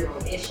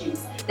behavioral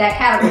issues that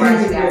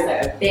categorize you guys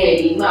as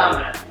baby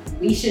mama.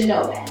 We should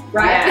know that,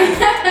 right?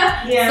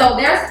 Yeah. So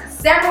there's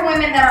several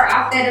women that are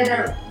out there that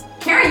are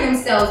carrying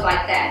themselves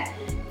like that.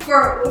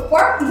 For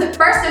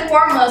first and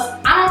foremost,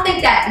 I don't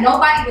think that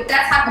nobody with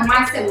that type of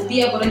mindset will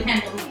be able to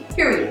handle me,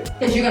 period.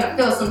 Because you're gonna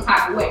feel some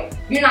type of way.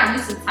 You're not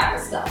used to the type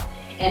of stuff.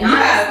 And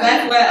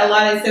that's what a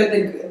lot of,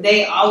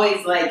 they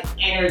always like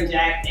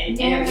interject and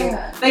interview.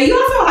 But you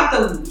also have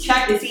to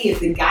check to see if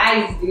the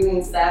guy is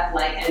doing stuff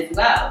like as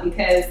well,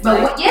 because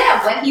what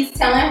he's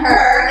telling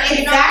her,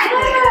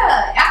 exactly.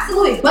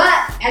 Absolutely. But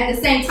at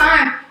the same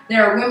time,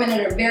 there are women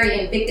that are very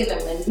invictive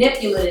and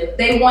manipulative.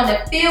 They want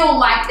to feel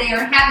like they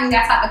are having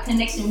that type of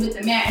connection with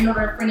the man in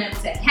order for them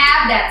to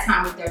have that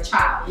time with their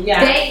child.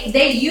 Yeah.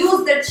 They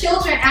use their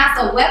children as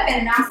a weapon,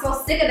 and I'm so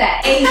sick of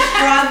that. A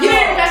struggle. You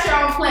didn't touch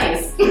your own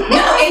place.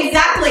 No,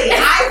 exactly.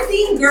 I've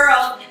seen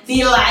girls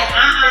be like,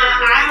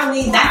 I don't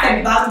need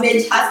that bum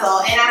bitch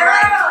hustle. And I'm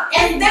like,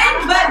 and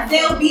then, but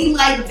they'll be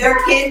like, their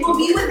kid will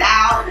be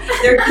without,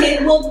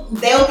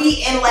 they'll be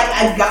in like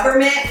a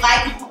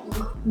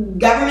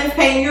government's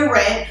paying your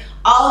rent,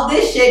 all of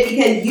this shit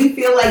because you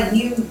feel like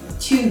you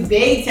too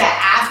big to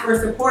ask for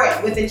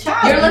support with a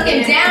child. You're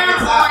looking down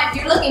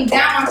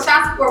on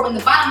child support when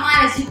the bottom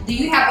line is, do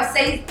you have a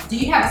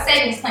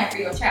savings plan for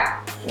your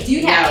child? Do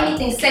you have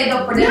anything saved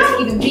up for them to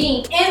even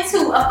be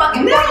into a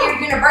fucking 4-year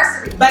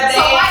university? But so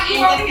why you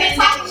over here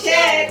talking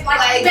shit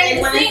like make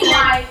it seem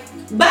like?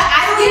 But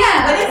I don't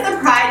know. What is the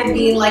pride of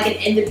being like an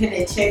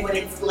independent chick when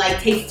it's like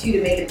takes two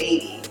to make a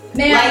baby?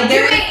 Man, like, you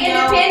ain't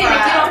independent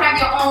if you don't have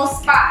your own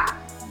spot.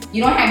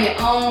 You don't have your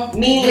own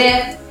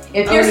live.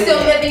 If you're still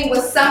living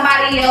with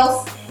somebody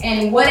else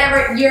and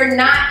whatever, you're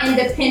not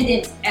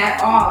independent at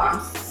all.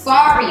 I'm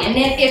sorry. And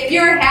then if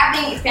you're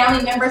having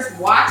family members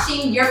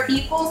watching your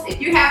peoples, if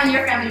you're having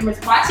your family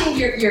members watching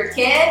your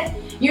kid,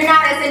 you're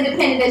not as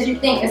independent as you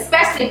think,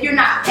 especially if you're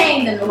not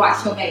paying them to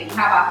watch your baby.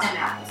 How about them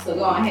apples? So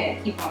go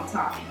ahead, keep on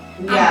talking.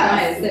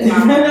 Yeah.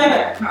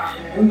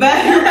 But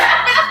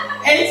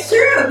it's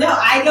true. No,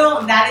 I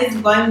don't. That is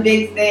one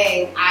big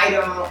thing. I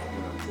don't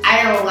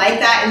like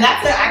that, and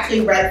that's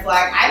actually red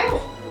flag.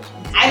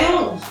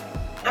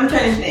 I'm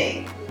trying to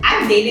think.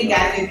 I've dated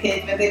guys with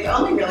kids, but they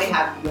only really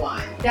have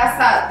one. That's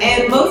how.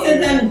 And most of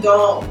them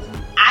don't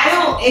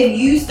if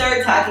you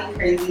start talking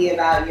crazy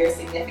about your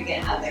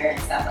significant other and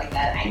stuff like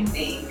that, I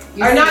think,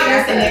 or not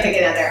your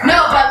significant other.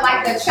 No, but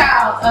like the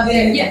child of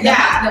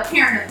the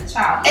parent of the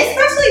child.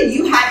 Especially if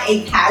you have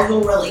a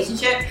casual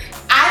relationship,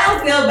 I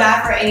don't feel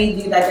bad for any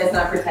dude that does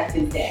not protect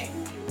his dick.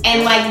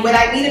 And like, what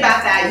I mean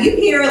about that, you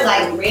hear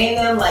like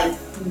random like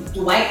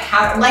Dwight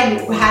Howard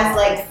like has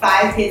like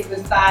 5 kids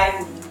with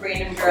 5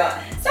 random girls,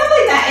 stuff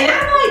like that, and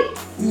I'm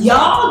like,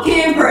 y'all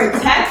can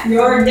protect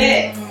your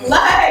dick,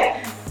 like.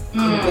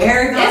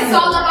 It's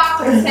all about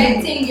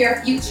protecting your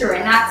future,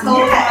 and I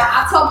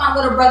told my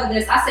little brother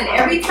this. I said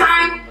every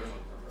time,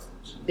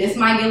 this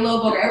might get a little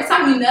vulgar. Every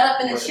time you nut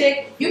up in a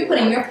chick, you're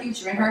putting your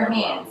future in her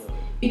hands,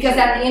 because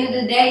at the end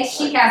of the day,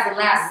 she has the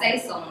last say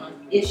so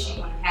on if she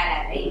want to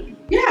have that baby.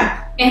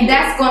 Yeah, and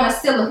that's gonna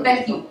still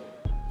affect you.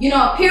 You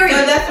know, period.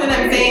 So that's what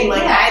I'm saying.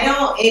 Like,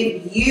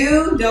 if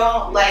you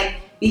don't like,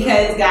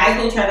 because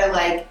guys will try to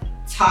like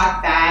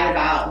talk bad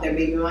about their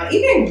baby mama.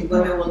 Even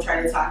women will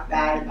try to talk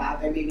bad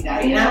about their baby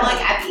daddy. And I'm like,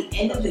 at the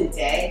end of the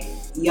day,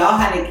 y'all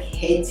had a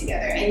kid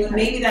together, and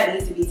maybe that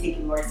needs to be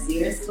taken more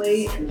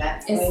seriously. And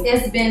that's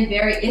it's been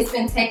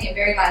taken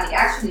very lightly.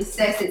 Actually,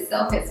 sex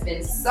itself has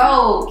been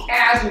so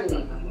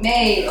casually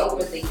made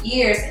over the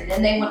years, and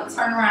then they want to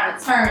turn around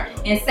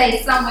and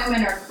say some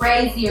women are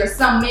crazy or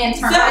some men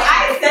turn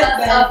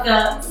because of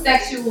the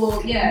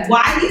sexual. Yeah.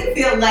 Why do you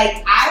feel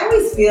like? I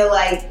always feel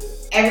like.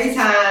 Every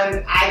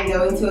time I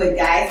go into a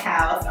guy's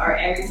house or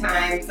every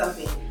time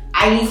something,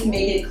 I need to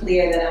make it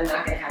clear that I'm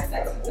not gonna have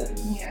sex with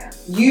them. Yeah.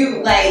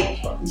 You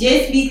like,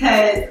 just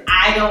because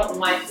I don't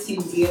want to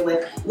deal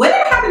with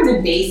whatever happened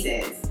to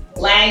bases.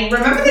 Like,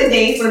 remember the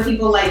days where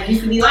people like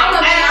used to be like,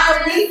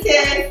 oh, we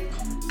kiss.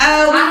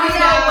 Oh, I don't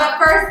know what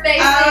first base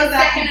is,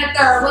 second or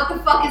third. What the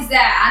fuck is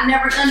that? I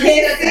never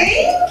understood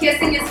that.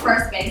 Kissing is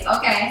first base.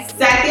 Okay.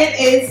 Second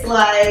is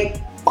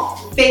like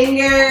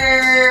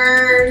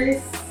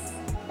fingers.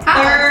 How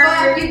the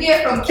fuck you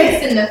get from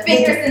kissing the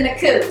fingers in the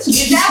cooch?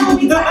 Is that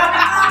what we talking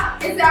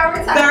about? Is that what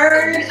we're talking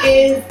Third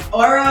is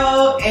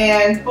oral,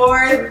 and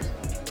fourth,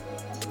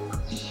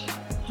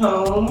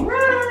 home run.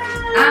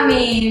 I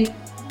mean,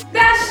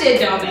 that shit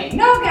don't make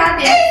no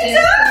goddamn sense. It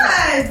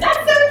does.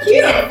 That's so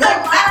cute.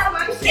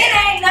 It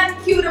ain't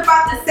nothing cute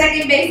about the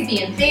second base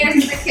being fingers in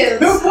the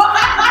cooch.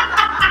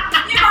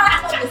 You might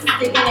as well just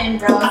stick it in,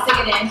 bro. Stick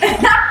it in.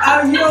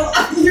 Oh,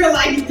 you're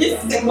like,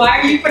 why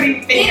are you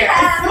putting fingers?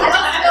 Because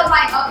I just feel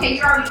like, okay,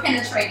 you're already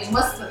penetrating.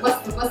 What's the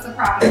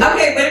problem?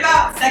 Okay, what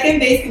about second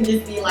base can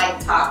just be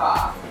like top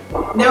off?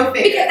 No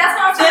fingers. Because that's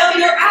what I'm trying to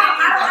figure out.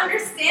 I don't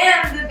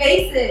understand the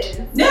bases.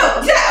 No,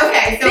 yeah,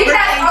 okay. So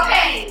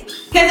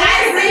because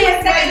I agree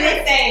with what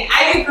you're saying.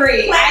 I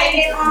agree. Playing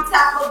it on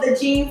top of the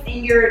jeans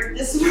and your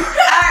just. Alright,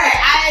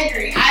 I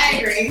agree.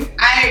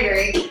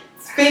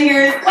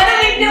 Fingers. What are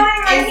we doing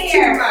right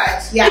here? Too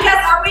much. Yeah. Because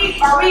are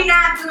we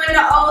not doing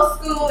the old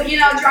school,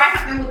 dry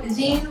humping with the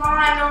jeans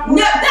on no more?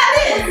 No, that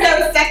is. So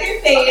second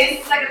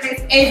phase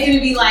is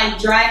gonna be like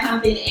dry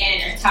humping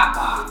and a top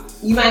off.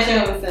 You might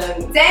show them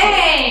some.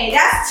 Dang,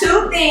 that's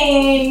 2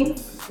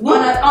 things.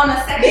 On a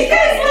second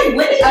because like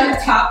when is your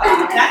top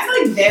off? That's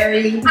like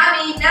very.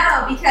 I mean,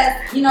 no, because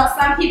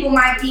some people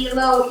might be a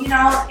little, if you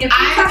talking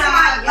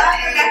about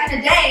back in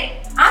the day,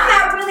 I'm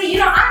not really,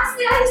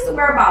 honestly, I used to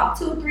wear about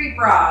 2-3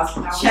 bras.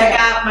 Check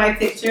out my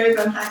pictures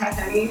on Hi Hi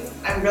Honey.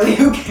 I'm really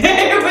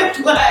okay with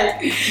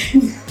like.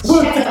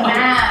 Check them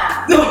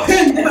out.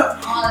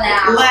 All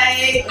out.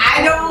 Like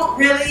I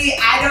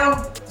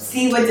don't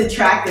see what's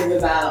attractive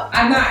about.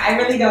 I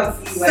really don't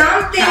see what.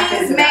 Some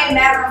things may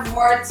matter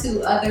more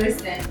to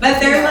others than. But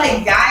they're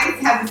like guys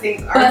have the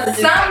same. But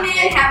some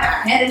men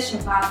have a fetish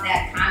about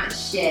that kind of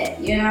shit.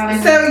 You know what I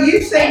mean? So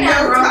you say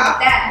no top.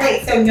 That.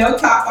 Wait, so no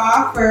top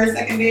off for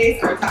second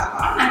base or top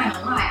off? I'm not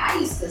gonna lie. I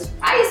used to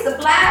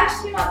flash.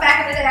 Back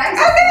in the day.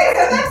 Okay,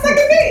 so that's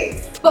second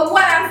base. But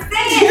what I'm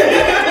saying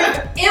is,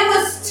 it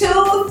was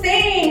 2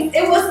 things.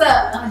 It was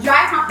a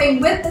dry humping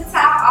with the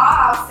top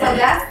off, so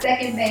that's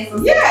second base.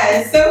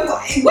 Yeah, so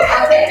what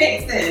are the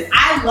bases?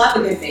 I love a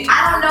good base.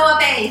 I don't know a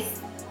base.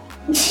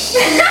 That's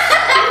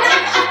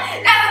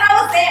what I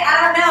was saying. I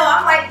don't know.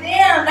 I'm like,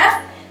 damn,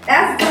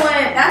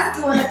 that's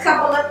doing a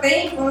couple of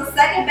things. On the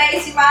second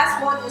base, you might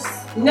as well just.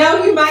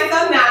 No, you might as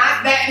well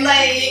not. That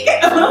like,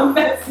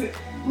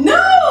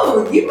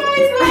 no, you might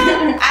as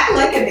well. I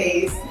like a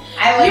base.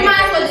 You might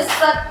as well just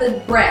suck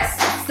the breast.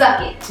 Suck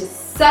it.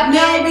 Just suck it.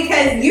 No,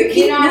 because you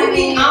keep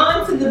moving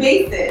on to the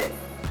bases.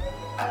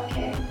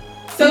 Okay.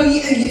 So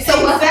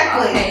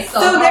exactly. Okay, so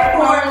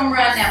therefore, run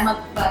that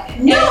motherfucker.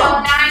 No.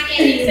 9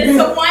 innings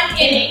into 1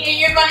 inning, and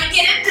you're gonna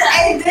get it done.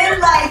 And then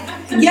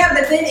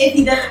but then if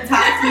he doesn't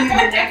talk to you the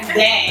next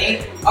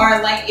day,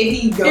 or like if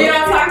he goes, you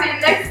don't talk to him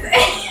the next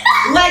day.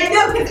 Like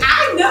no, because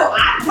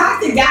I've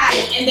talked to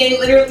guys and they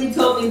literally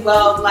told me,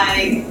 well,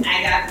 like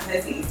I got the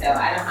pussy, so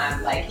I don't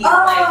have like he's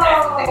like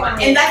that's what they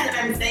want, and that's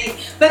what I'm saying.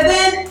 But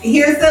then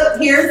here's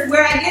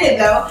where I get it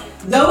though.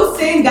 Those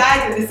same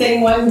guys are the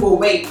same ones who will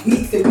wait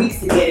weeks and weeks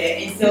to get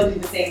it and still do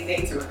the same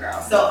thing to a girl.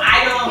 So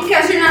I don't.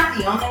 Because you're not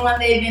the only one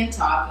they've been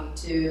talking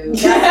to.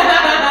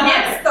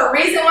 That's the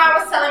reason why I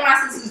was telling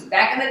my sisters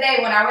back in the day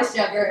when I was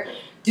younger,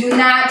 do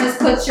not just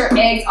put your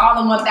eggs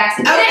all in one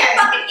basket. It ain't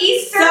fucking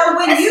Easter. So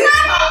when it's you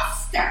not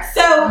Easter.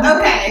 So,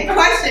 okay,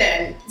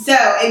 question. So,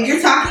 if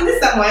you're talking to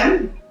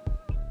someone.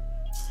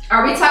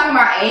 Are we talking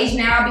about age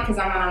now? Because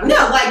I'm not on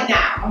No, like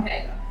now.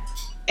 Okay.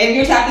 If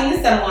you're talking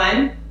to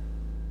someone.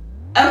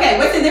 Okay,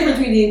 what's the difference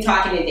between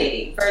talking and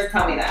dating? First,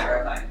 tell me that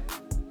real quick.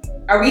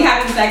 Are we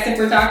having sex if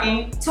we're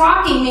talking?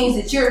 Talking means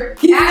that you're.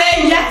 He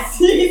said yes.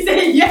 He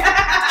said yes.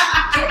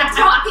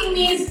 Talking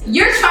means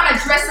you're trying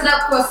to dress it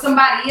up for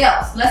somebody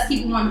else. Let's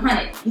keep it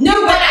 100.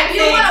 No, but if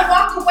you want to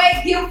walk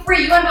away guilt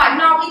free, you want to be like,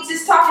 no, we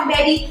just talking,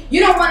 baby. You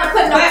don't want to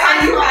put no But are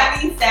time you on.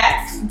 having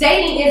sex?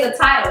 Dating is a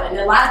title, and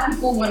a lot of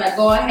people want to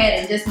go ahead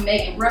and just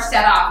brush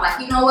that off. Like,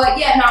 you know what?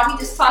 Yeah, no, we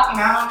just talking.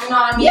 I don't, you know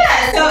what I mean?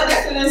 Yeah, so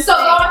that's what I'm So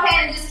saying. go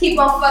ahead and just keep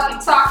on fucking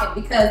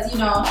talking because, you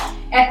know,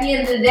 at the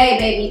end of the day,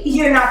 baby,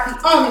 you're not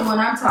the only one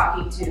I'm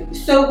talking to.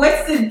 So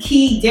what's the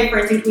key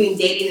difference between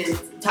dating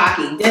and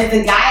talking? Does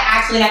the guy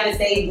actually have to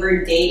say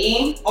we're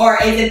dating? Or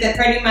is it the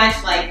pretty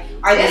much like,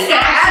 are they It's the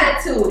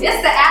attitude.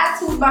 It's the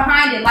attitude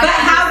behind it. Like, but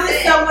how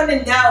does someone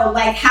know?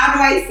 Like, how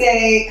do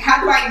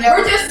I know?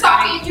 We're just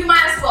talking. You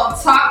might as well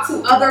talk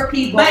to other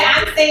people. But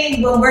I'm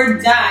saying when we're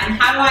done,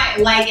 how do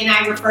I, and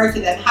I refer to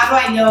them, how do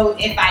I know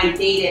if I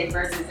dated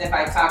versus if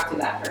I talked to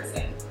that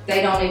person?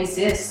 They don't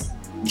exist.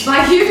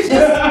 Like you've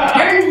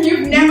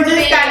never been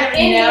in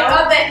any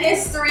of the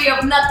history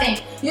of nothing.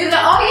 You're like,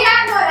 oh yeah,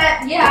 I know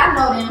that. Yeah, I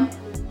know them.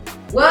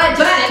 What?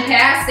 Just in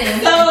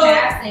passing.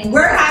 So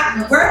we're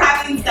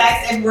having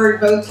sex and we're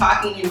both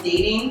talking and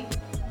dating.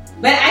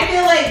 But I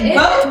feel like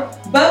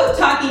both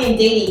talking and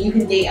dating, you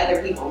can date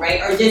other people,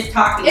 right? Or just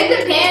talking. It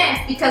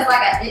depends because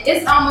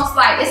it's almost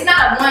like it's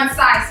not a one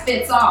size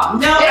fits all.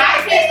 No, it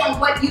all depends on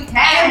what you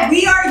have. If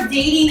we are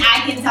dating,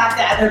 I can talk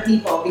to other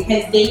people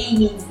because dating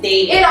means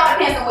dating. It all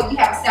depends on what you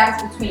have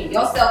established between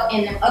yourself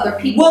and them other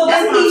people. Well,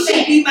 That's then what he I'm should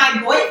saying. be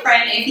my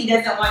boyfriend if he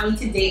doesn't want me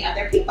to date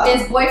other people.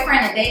 Is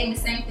boyfriend and dating the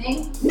same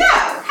thing? No,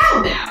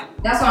 hell no.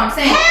 That's what I'm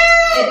saying.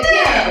 It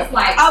depends.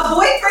 Like a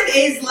boyfriend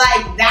is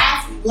like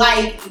that's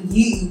like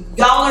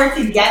y'all are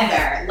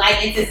together.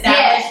 Like it's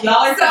established.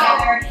 Y'all are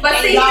together. But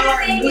and see, y'all the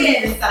are thing moving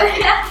is, to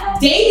something.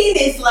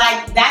 Dating is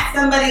like that's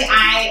somebody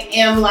I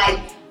am like.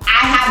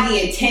 I have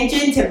the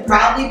intention to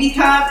probably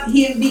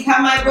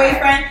become my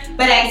boyfriend,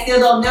 but I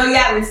still don't know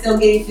yet. We're still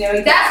getting to know each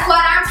other. That's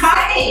what I'm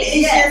Talking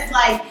saying. is just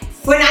like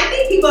when I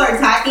think people are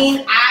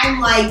talking, I'm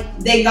like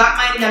they got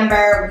my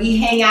number. We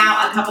hang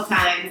out a couple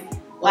times.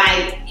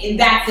 Like,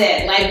 that's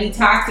it. Like, we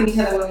talk to each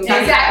other when we talk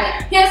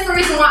Exactly. Here's the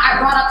reason why I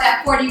brought up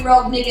that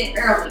 40-year-old nigga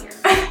earlier.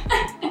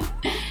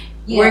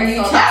 Were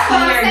you so that's what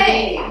talking I'm or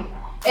saying.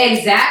 dating?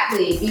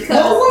 Exactly.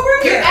 Because what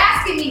were you? you're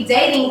asking me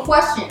dating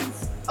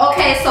questions.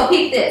 Okay, so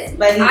peep this.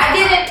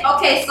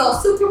 So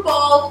Super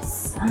Bowl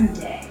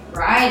Sunday,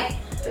 right?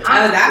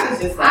 That was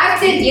just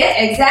like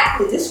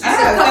exactly. This was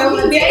a couple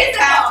of days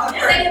ago.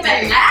 This ain't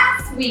even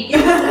last week. It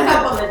was a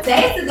couple of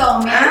days ago,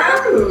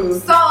 man.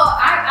 So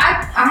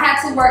I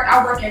had to work.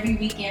 I work every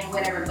weekend,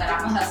 whatever. But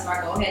I'm a hustler.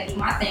 I go ahead and do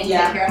my thing,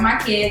 take care of my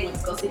kids. Went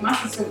to go see my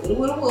sister.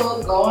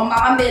 Go on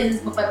about my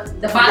business.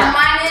 But the bottom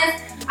line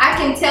is, I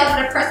can tell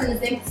that a person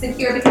is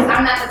insecure because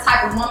I'm not the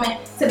type of woman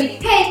to be,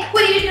 hey,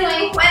 what are you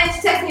doing? Why didn't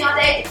you text me all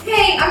day?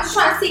 Hey, I'm just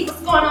trying to see what's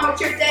going on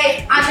with your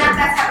day. I'm not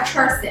that type of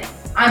person.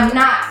 I'm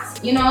not.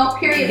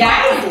 Period.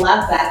 Guys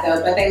love that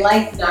though, but they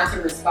like not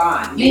to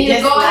respond. You need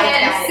to go ahead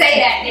and say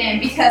that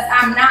then, because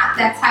I'm not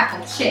that type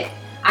of chick.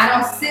 I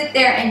don't sit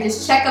there and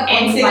just check up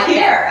on you like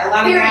that. A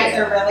lot of guys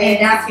are really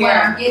and that's what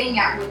I'm getting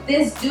at with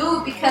this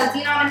dude, because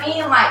you know what I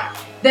mean? Like,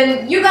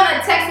 then you're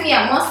gonna text me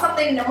at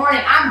 1-something in the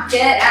morning. I'm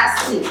dead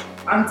ass sleep.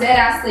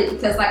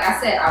 Because like I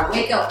said, I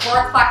wake up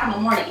 4 o'clock in the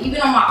morning. Even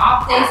on my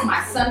off days,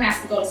 my son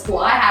has to go to school.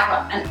 I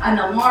have an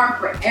alarm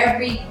for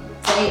every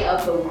day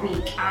of the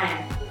week. I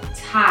am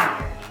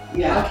tired.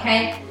 Yeah.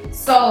 Okay?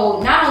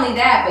 So not only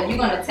that, but you're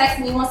gonna text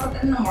me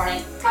 1-something in the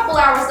morning. A couple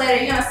hours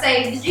later, you're gonna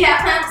say, did you have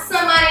time for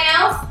somebody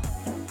else?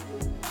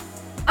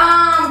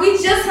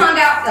 We just hung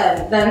out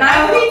the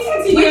night. We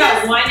texted you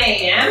at 1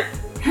 a.m.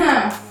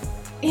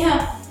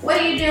 Yeah.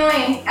 What are you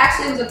doing?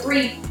 Actually, it was a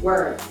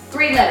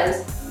 3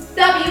 letters.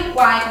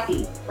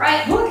 WYB,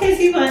 right? Well, in case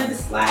you wanted to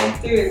slide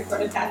through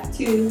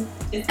 2:15.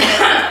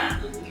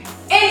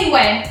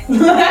 Anyway.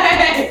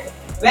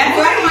 That's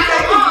why he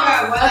texted you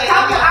at 1 a.m. A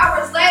couple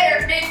hours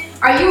later, man,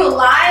 are you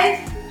alive?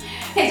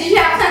 Hey, did you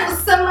have time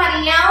for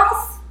somebody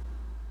else?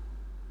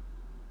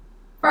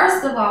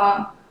 First of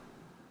all,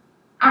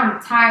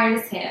 I'm tired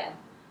as hell.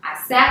 I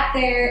sat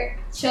there,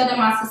 chilled in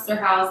my sister's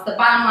house. The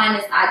bottom line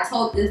is, I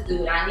told this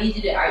dude, I need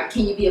you to,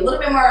 can you be a little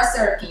bit more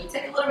assertive? Can you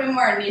take a little bit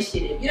more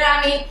initiative? You know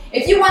what I mean?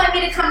 If you wanted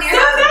me to come near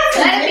house,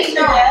 let me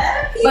know.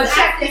 But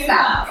check this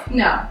out.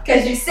 No,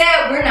 because you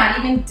said we're not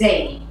even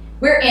dating.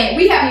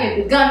 We haven't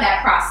even begun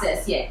that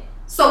process yet.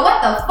 So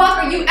what the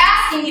fuck are you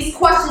asking these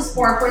questions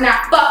for if we're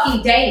not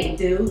fucking dating,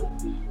 dude?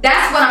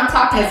 That's what I'm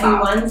talking about.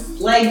 Everyone's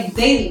like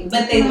they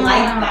like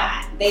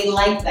that. They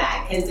like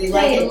that because they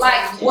like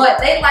what?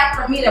 They like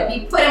for me to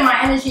be putting my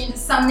energy into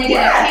some nigga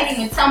that can't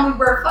even tell me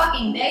we're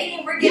fucking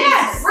dating. We're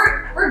getting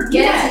we're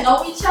getting to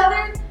know each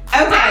other.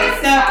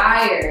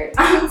 Okay,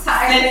 I'm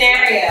tired.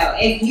 Scenario: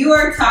 if you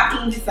are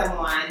talking to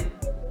someone,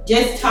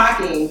 just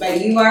talking,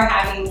 but you are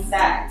having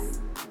sex,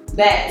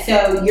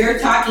 so you're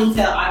talking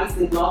to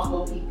obviously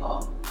multiple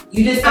people.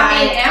 You decide.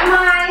 I mean, am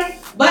I?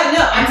 But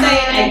no, I'm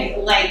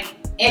saying like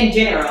in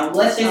general.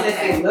 Let's just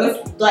assume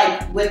most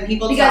when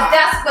people talk.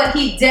 That's what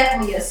he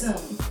definitely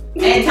assumed.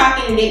 And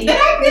talking and dating. But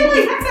I feel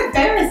like that's a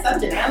fair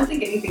assumption. I don't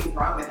think anything's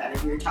wrong with that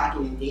if you're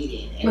talking and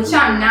dating. Which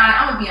I'm not.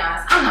 I'm gonna be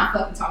honest. I'm not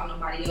fucking talking to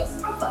nobody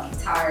else. I'm fucking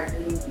tired,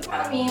 dude. You know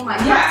what I mean? Like,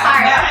 I'm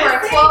tired. I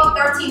work 12,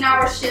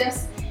 13-hour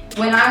shifts.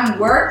 When I'm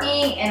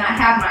working and I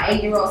have my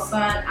 8-year-old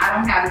son, I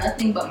don't have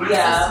nothing but my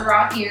sister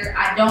out here.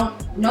 I don't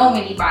know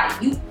anybody.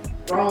 You've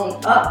grown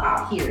up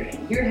out here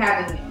and you're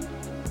having,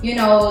 the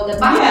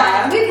bottom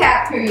line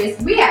is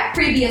we had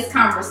previous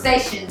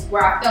conversations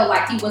where I felt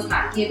like he was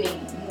not giving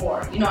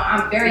more.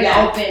 I'm very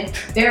open,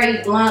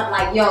 very blunt,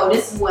 like, yo,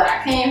 this is what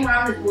I came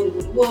from,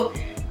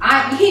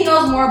 he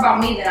knows more about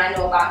me than I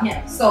know about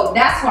him. So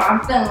that's why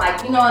I'm feeling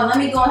like, let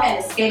me go ahead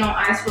and skate on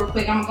ice real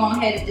quick. I'm going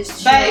ahead and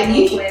just chill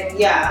real quick.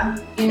 Yeah,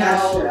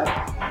 that's true.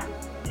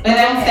 But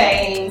I'm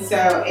saying,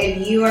 so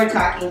if you are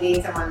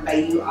dating someone,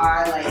 but you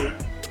are like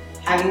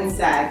having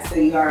sex,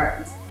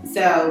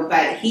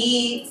 but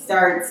he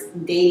starts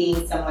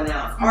dating someone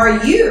else, or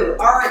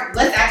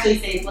let's actually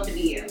say it's supposed to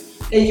be you.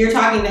 Because you're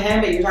talking to him,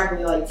 but you're talking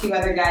to like 2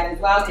 other guys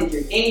as well, because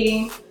you're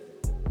dating.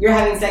 You're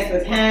having sex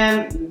with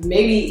him,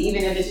 maybe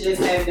even if it's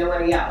just him,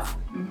 nobody else.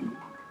 Mm-hmm.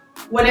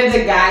 One of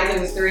the guys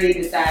in the story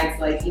decides,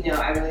 like,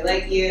 I really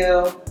like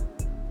you.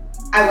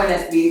 I want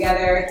us to be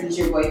together. He's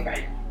your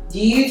boyfriend. Do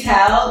you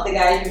tell the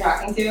guys you're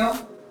talking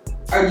to?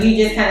 Or do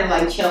you just kind of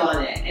like chill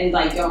on it and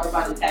like don't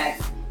respond to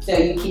text so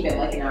you keep it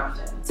like an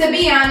option? To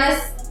be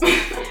honest,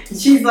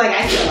 she's like,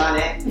 I chill on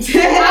it.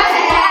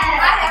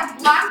 I have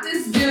blocked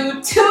this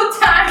dude 2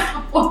 times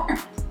before.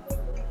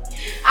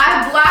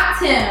 I've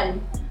blocked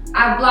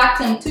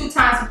him 2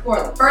 times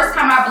before. The first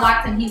time I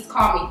blocked him, he's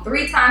called me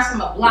 3 times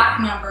from a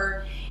blocked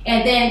number,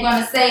 and then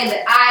gonna say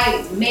that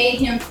I made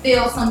him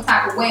feel some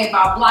type of way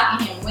about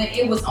blocking him when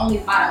it was only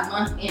about a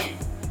month in.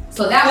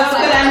 So that was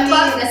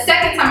the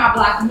second time I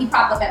blocked him, he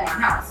popped up at my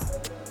house.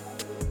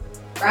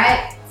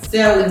 Right?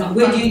 So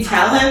would you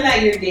tell him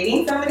that you're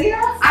dating somebody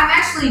else? I'm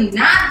actually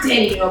not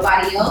dating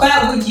nobody else.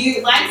 But would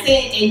you, like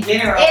saying in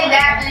general? In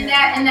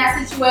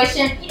that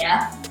situation,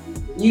 yeah.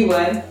 You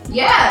would?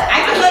 Yeah.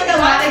 I feel like a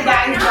lot of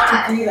guys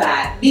don't do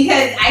that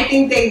because I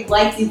think they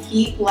like to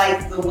keep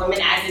like the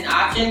woman as an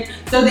option,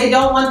 so they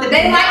don't want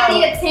They like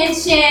the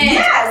attention.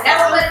 Yes,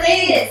 that's what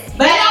it is.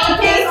 But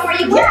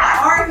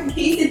or in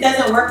case it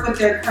doesn't work with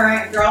their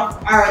current girl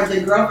or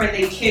the girlfriend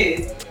they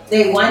choose,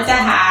 they want to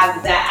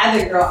have that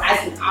other girl as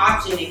an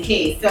option in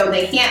case, so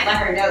they can't let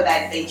her know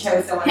that they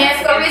chose someone else.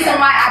 Hence the reason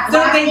why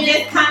so they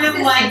just kind of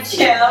like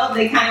chill.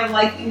 They kind of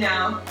like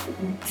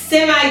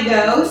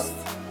semi-ghost.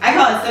 I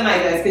call it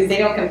semi-ghost because they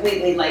don't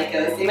completely like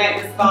ghost. They might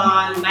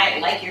respond, might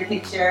like your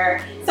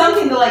picture,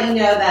 something to let you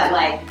know that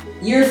like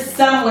you're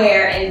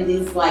somewhere in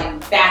this like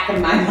back of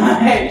my mind.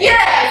 I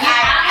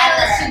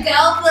let you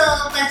go,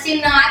 boo, but I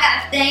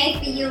got a thing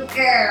for you,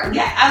 girl.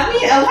 Yeah, I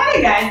mean, a lot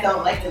of guys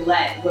don't like to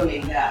let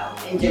women go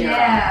in general.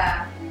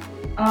 Yeah,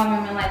 all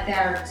women like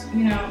that,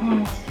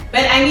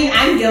 But I mean,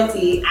 I'm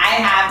guilty.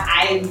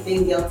 I've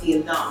been guilty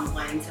of not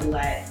wanting to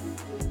let.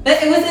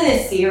 But it wasn't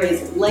as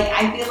serious. Like,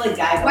 I feel like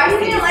guys. Why you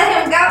didn't let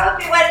him go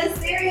if it wasn't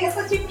serious?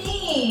 What you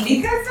mean?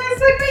 Because that's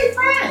like my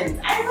friends.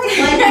 I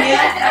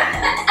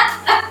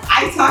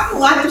I talk a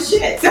lot of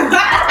shit. So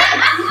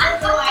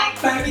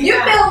you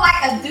feel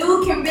like a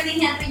dude can really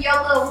handle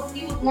your little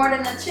you more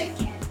than a chick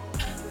can.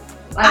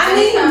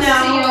 Like,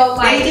 no.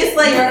 They just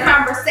like your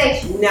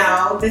conversation.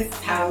 No, this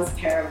sounds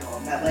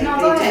terrible. But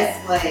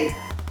like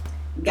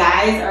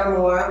guys are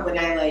more when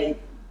I like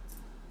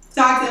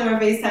talk to them or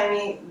FaceTime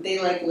me, they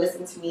like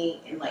listen to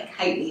me and like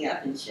hype me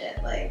up and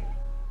shit. Like,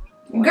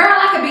 girl,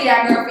 I could be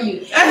that girl for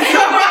you. But honestly,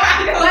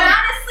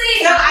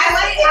 I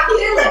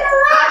feel it.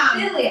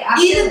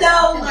 Even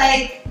though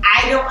like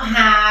I don't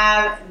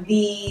have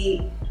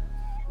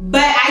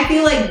but I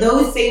feel like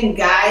those same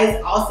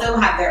guys also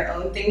have their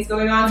own things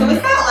going on. So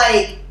it's not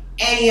like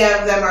any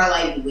of them are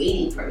like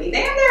waiting for me.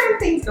 They have their own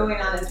things going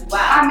on as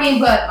well. I mean,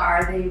 but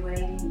are they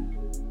waiting?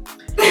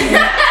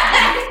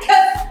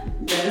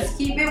 Let's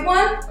keep it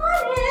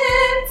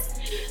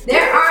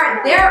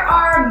 100. There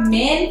are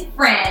men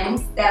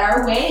friends that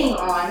are waiting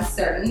on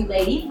certain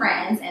lady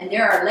friends, and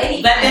there are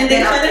lady friends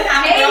that are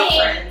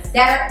hating.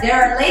 There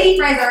are lady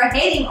friends that are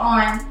hating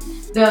on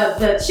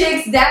the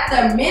chicks that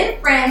the men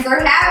friends are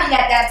having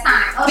at that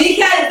time. Oh,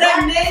 because the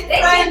men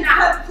friends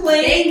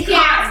complain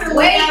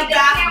constantly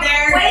about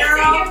their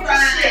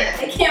girlfriend.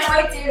 They can't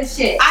wait to hear the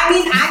shit. I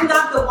mean, I'm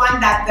not the one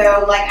that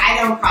though, like I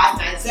don't cross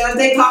that. So if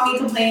they call me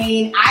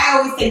complaining, I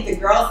always take the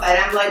girl side.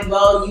 I'm like,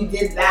 well, you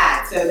did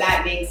that, so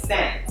that makes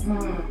sense.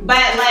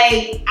 But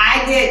like,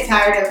 I get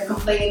tired of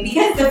complaining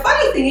because the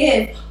funny thing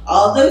is,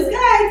 all those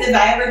guys, if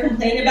I ever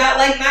complain about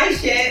like my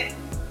shit,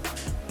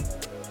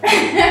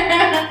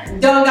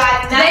 don't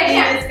got nothing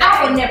to say.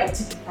 I would never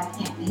do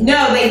that.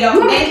 No, they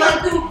don't. They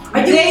like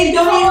they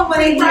don't even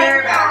want to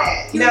hear about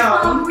it. You're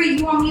hungry?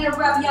 You want me to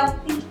rub your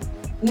feet?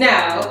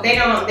 No, they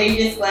don't. They're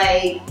just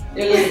like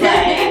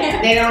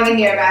they don't want to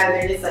hear about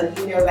it. They're just like,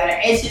 you know better.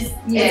 It's just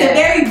it's a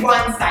very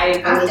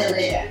one-sided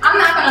relationship. I'm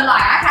not gonna lie.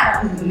 I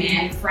had a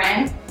man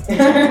friend.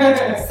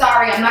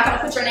 Sorry, I'm not gonna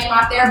put your name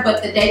out there,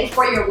 but the day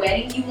before your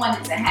wedding, you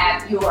wanted to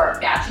have your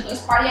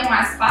bachelor's party at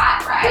my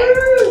spot,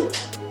 right?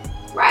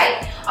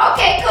 Right?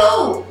 Okay,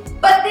 cool.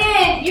 But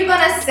then you're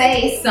gonna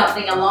say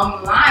something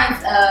along the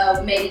lines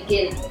of maybe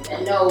getting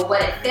to know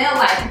what it felt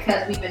like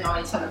because we've been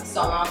knowing each other for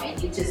so long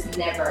and you just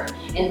never,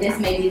 and this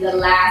may be the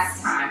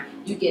last time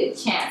you get a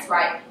chance,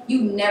 right?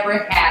 You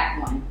never had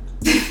one.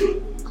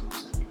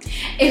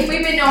 If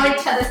we've been knowing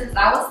each other since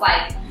I was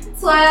like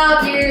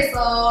 12 years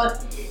old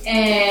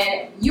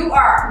and we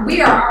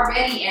are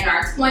already in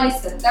our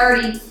 20s to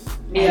 30s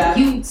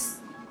and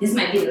this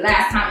might be the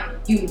last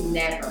time, you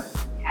never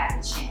had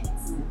a chance.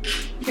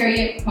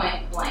 Period,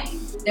 point blank.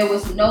 There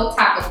was no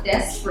type of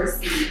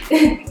despeраcy.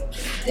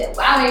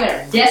 I don't even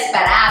know,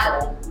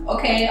 desperado.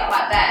 Okay, how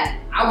about that?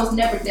 I was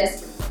never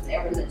desperate to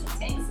ever let you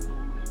taste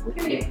me.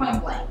 Period, point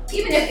blank.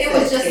 Even if it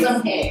was just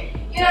some head.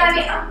 You know what I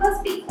mean?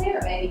 Let's be clear,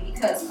 baby,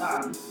 because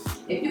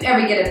if you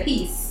ever get a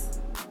piece,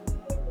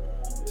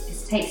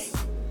 it's tasty.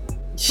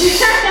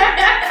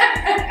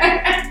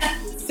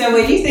 So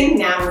what do you think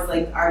now is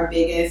like our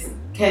biggest,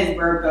 because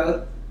we're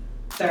both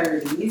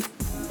 30s,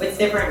 what's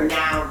different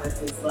now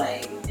versus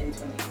like in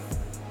 20s?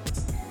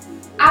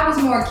 I was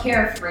more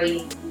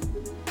carefree.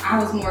 I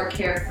was more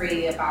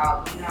carefree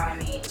about, you know what I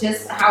mean,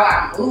 just how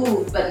I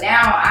moved. But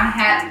now I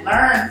had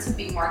learned to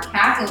be more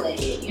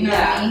calculated, you know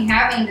what I mean?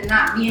 Having to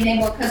not being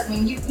able, because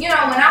when when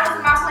I was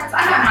in my 20s,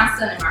 I had my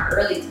son in my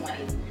early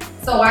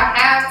 20s. So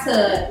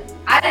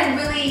I didn't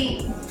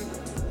really,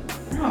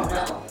 I don't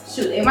know.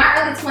 Shoot, in my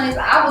early 20s,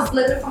 I was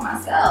living for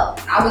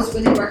myself. I was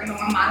really working on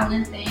my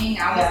modeling thing.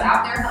 I was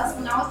out there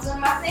hustling. I was doing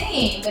my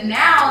thing. But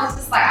now it's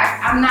just like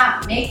I'm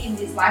not making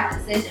these life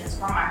decisions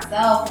for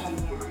myself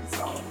anymore.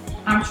 So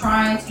I'm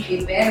trying to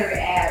get better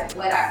at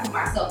what I put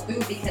myself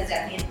through because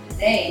at the end of the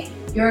day,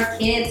 your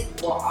kids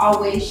will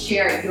always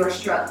share your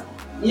struggle.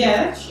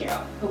 Yeah, that's true.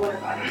 But what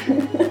about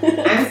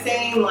you? I'm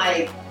saying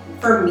like,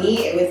 for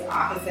me, it was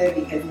opposite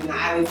because when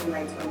I was in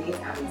my 20s,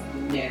 I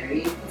was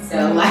married.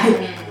 So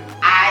like,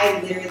 I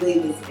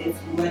literally it's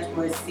much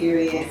more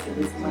serious. It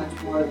was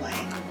much more like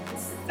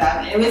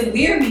stuff. It was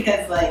weird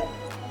because like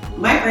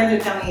my friends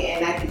would tell me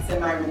and I could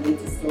semi-relate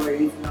to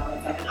stories and all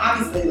that stuff. And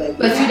obviously like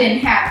but you didn't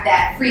have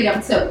that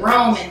freedom to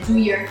roam and do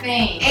your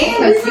thing.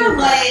 And we were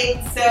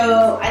like,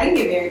 so I didn't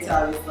get married till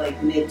I was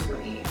like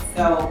mid-20s.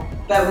 So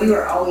but we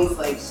were always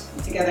like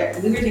together.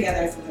 We were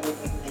together since I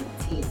was like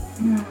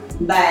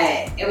 19.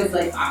 But it was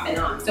like off and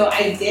on. So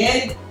I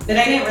did, but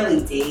I didn't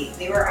really date.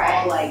 They were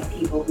all like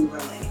people who were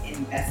like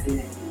invested in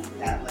me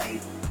that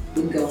like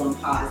would go on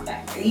pause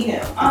back there, you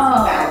know,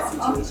 bad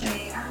situation.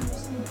 Okay, I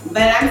understand.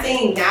 But I'm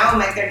saying now in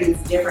my 30s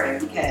it's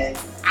different because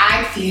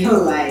I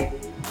feel like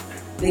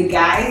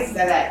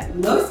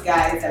most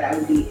guys that I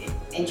would be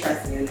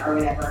interested in or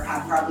whatever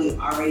have probably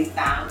already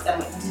found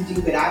someone to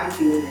do what I was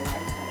doing in my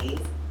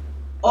 20s.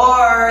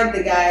 Or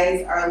the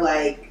guys are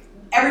like,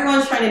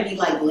 everyone's trying to be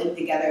like live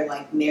together,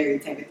 like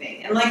married type of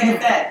thing. And like I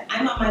said,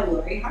 I'm on my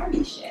Lori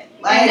Harvey shit.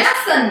 Like, and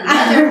that's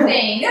another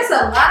thing. There's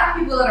a lot of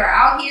people that are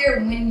out here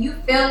when you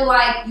feel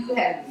like you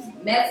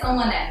have met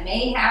someone that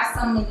may have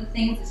some of the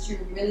things that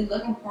you're really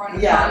looking for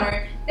in a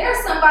partner.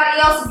 There's somebody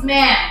else's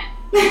man.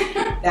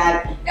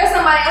 There's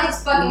somebody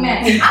else's fucking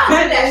man. I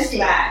don't do that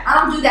shit. I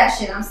don't do that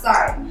shit. I'm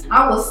sorry.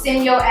 I will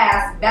send your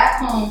ass back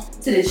home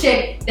to the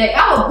chick that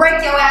I will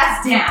break your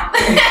ass down.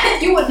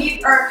 You would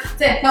need her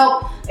to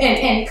help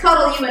and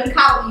cuddle you and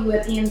coddle you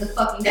at the end of the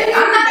fucking day.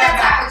 I'm not that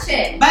type of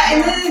chick. But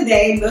at the end of the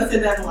day, most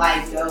of them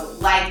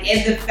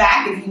if the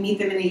fact if you meet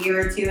them in a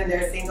year or two and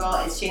they're single,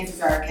 it's chances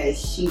are because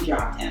she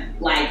dropped him.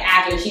 Like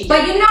after she.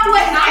 But you know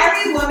what?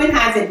 Every woman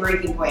has a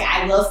breaking point.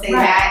 I will say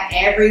that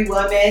every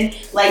woman,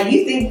 like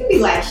you think you'd be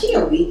like, she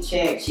a weak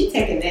chick. She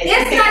taking this.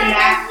 It's she not taking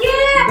that.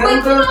 Yeah, boom, but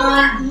you boom,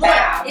 know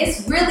what? Look,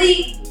 it's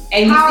really.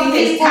 And you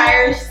see his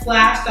tires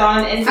slashed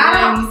on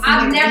Instagram.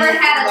 I've never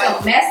had a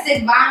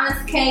domestic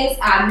violence case.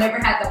 I've never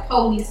had the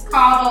police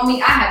called on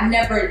me. I have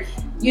never,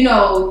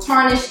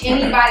 tarnished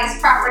anybody's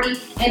property.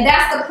 And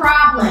that's the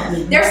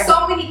problem. There's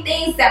so many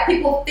things that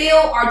people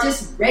feel are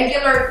just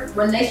regular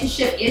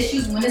relationship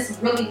issues when it's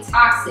really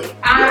toxic.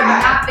 I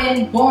have not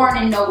been born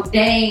in no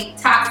dang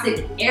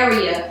toxic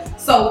area.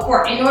 So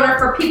in order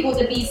for people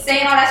to be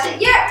saying all that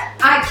shit,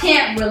 I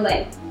can't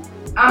relate.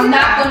 I'm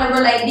not gonna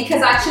relate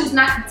because I choose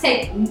not to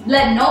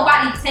let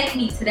nobody take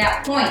me to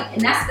that point,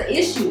 and that's the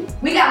issue.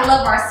 We gotta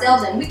love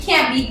ourselves, and we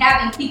can't be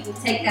having people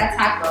take that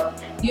type of,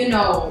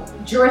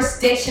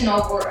 jurisdiction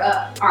over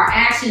our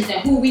actions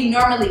and who we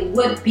normally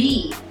would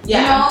be. You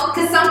know,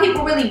 because some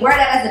people really wear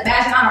that as a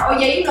badge of honor. Oh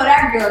yeah,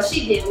 that girl,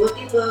 she did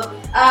whoopie-whoop.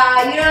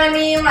 You know what I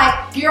mean?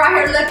 Like, you're out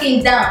here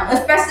looking dumb,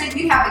 especially if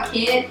you have a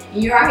kid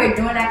and you're out here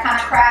doing that kind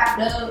of crap,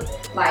 dude.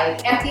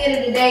 Like, at the end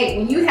of the day,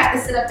 when you have to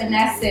sit up in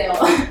that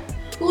cell,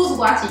 who's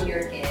watching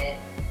your kid?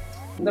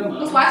 The mom.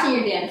 Who's watching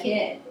your damn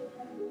kid?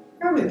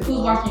 Probably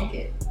Who's watching your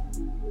kid?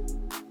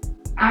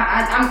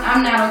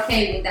 I'm not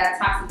okay with that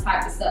toxic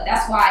type of stuff.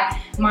 That's why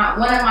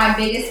one of my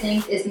biggest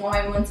things is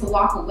knowing when to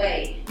walk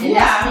away. And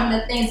that's one of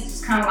the things,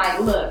 just kind of like,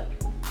 look,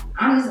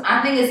 I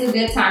think it's a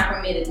good time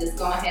for me to just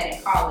go ahead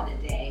and call it a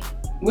day.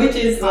 Which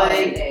is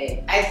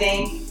I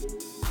think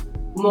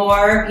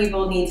more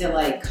people need to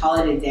like call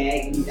it a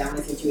day and be done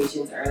with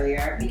situations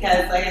earlier,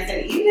 because like I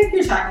said, even if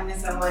you're talking to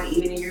someone,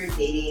 even if you're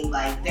dating,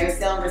 like there's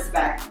still a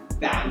respect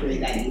boundary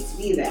that needs to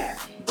be there.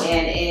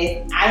 And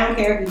if I don't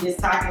care if you're just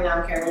talking, I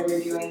don't care what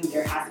we're doing,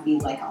 there has to be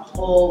like a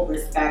whole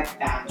respect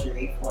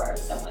boundary for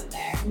someone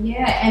there.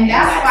 Yeah, and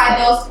that's why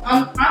those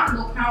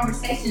uncomfortable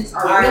conversations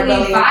are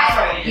really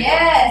vital. Important.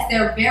 Yes,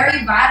 they're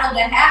very vital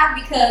to have,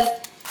 because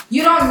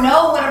you don't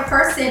know what a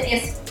person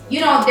is,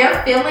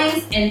 their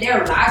feelings and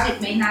their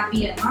logic may not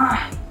be in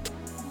line.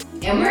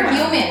 And we're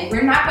human.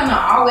 We're not gonna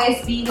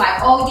always be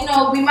like,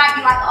 we might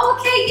be like,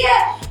 okay,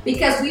 yeah,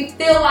 because we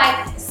feel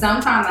like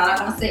sometimes, I'm not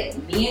gonna say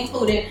me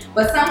included,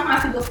 but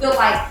sometimes people feel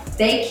like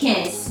they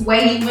can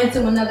sway you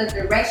into another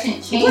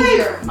direction, change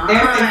your mind.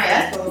 They're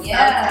successful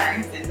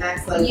sometimes, and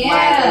that's like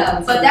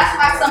why. But that's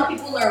why some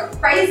people are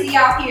crazy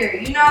out here.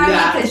 You know what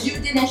I mean? Because you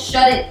didn't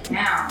shut it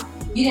down.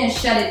 You didn't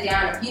shut it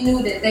down. If you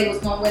knew that they was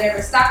going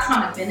whatever, stop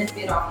trying to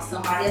benefit off of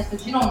somebody else,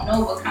 because you don't know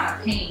what kind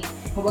of pain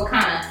or what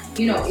kind of,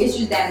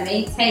 issues that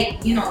may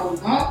take,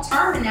 long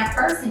term in that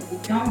person. You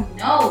don't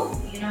know.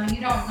 You don't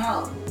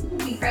know. People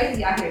be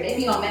crazy out here. They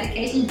be on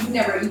medications you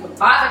never even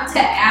bothered to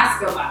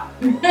ask about.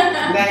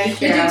 That is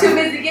true. You're too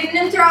busy getting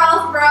them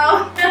draws,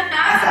 bro.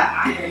 That's an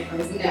iron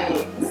person. No,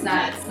 it's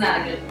not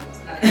a good one.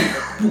 It's not a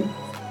good one.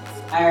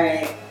 All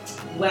right.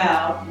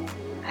 Well,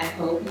 I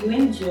hope you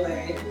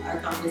enjoyed our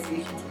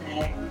conversation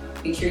today.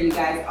 Make sure you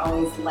guys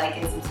always like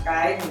and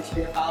subscribe. Make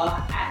sure to follow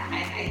at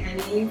Hi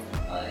Honey.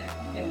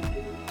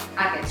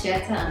 I got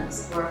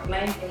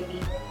 _flame, baby.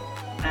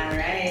 All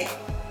right.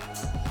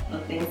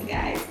 Well, thanks,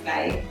 guys.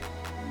 Bye.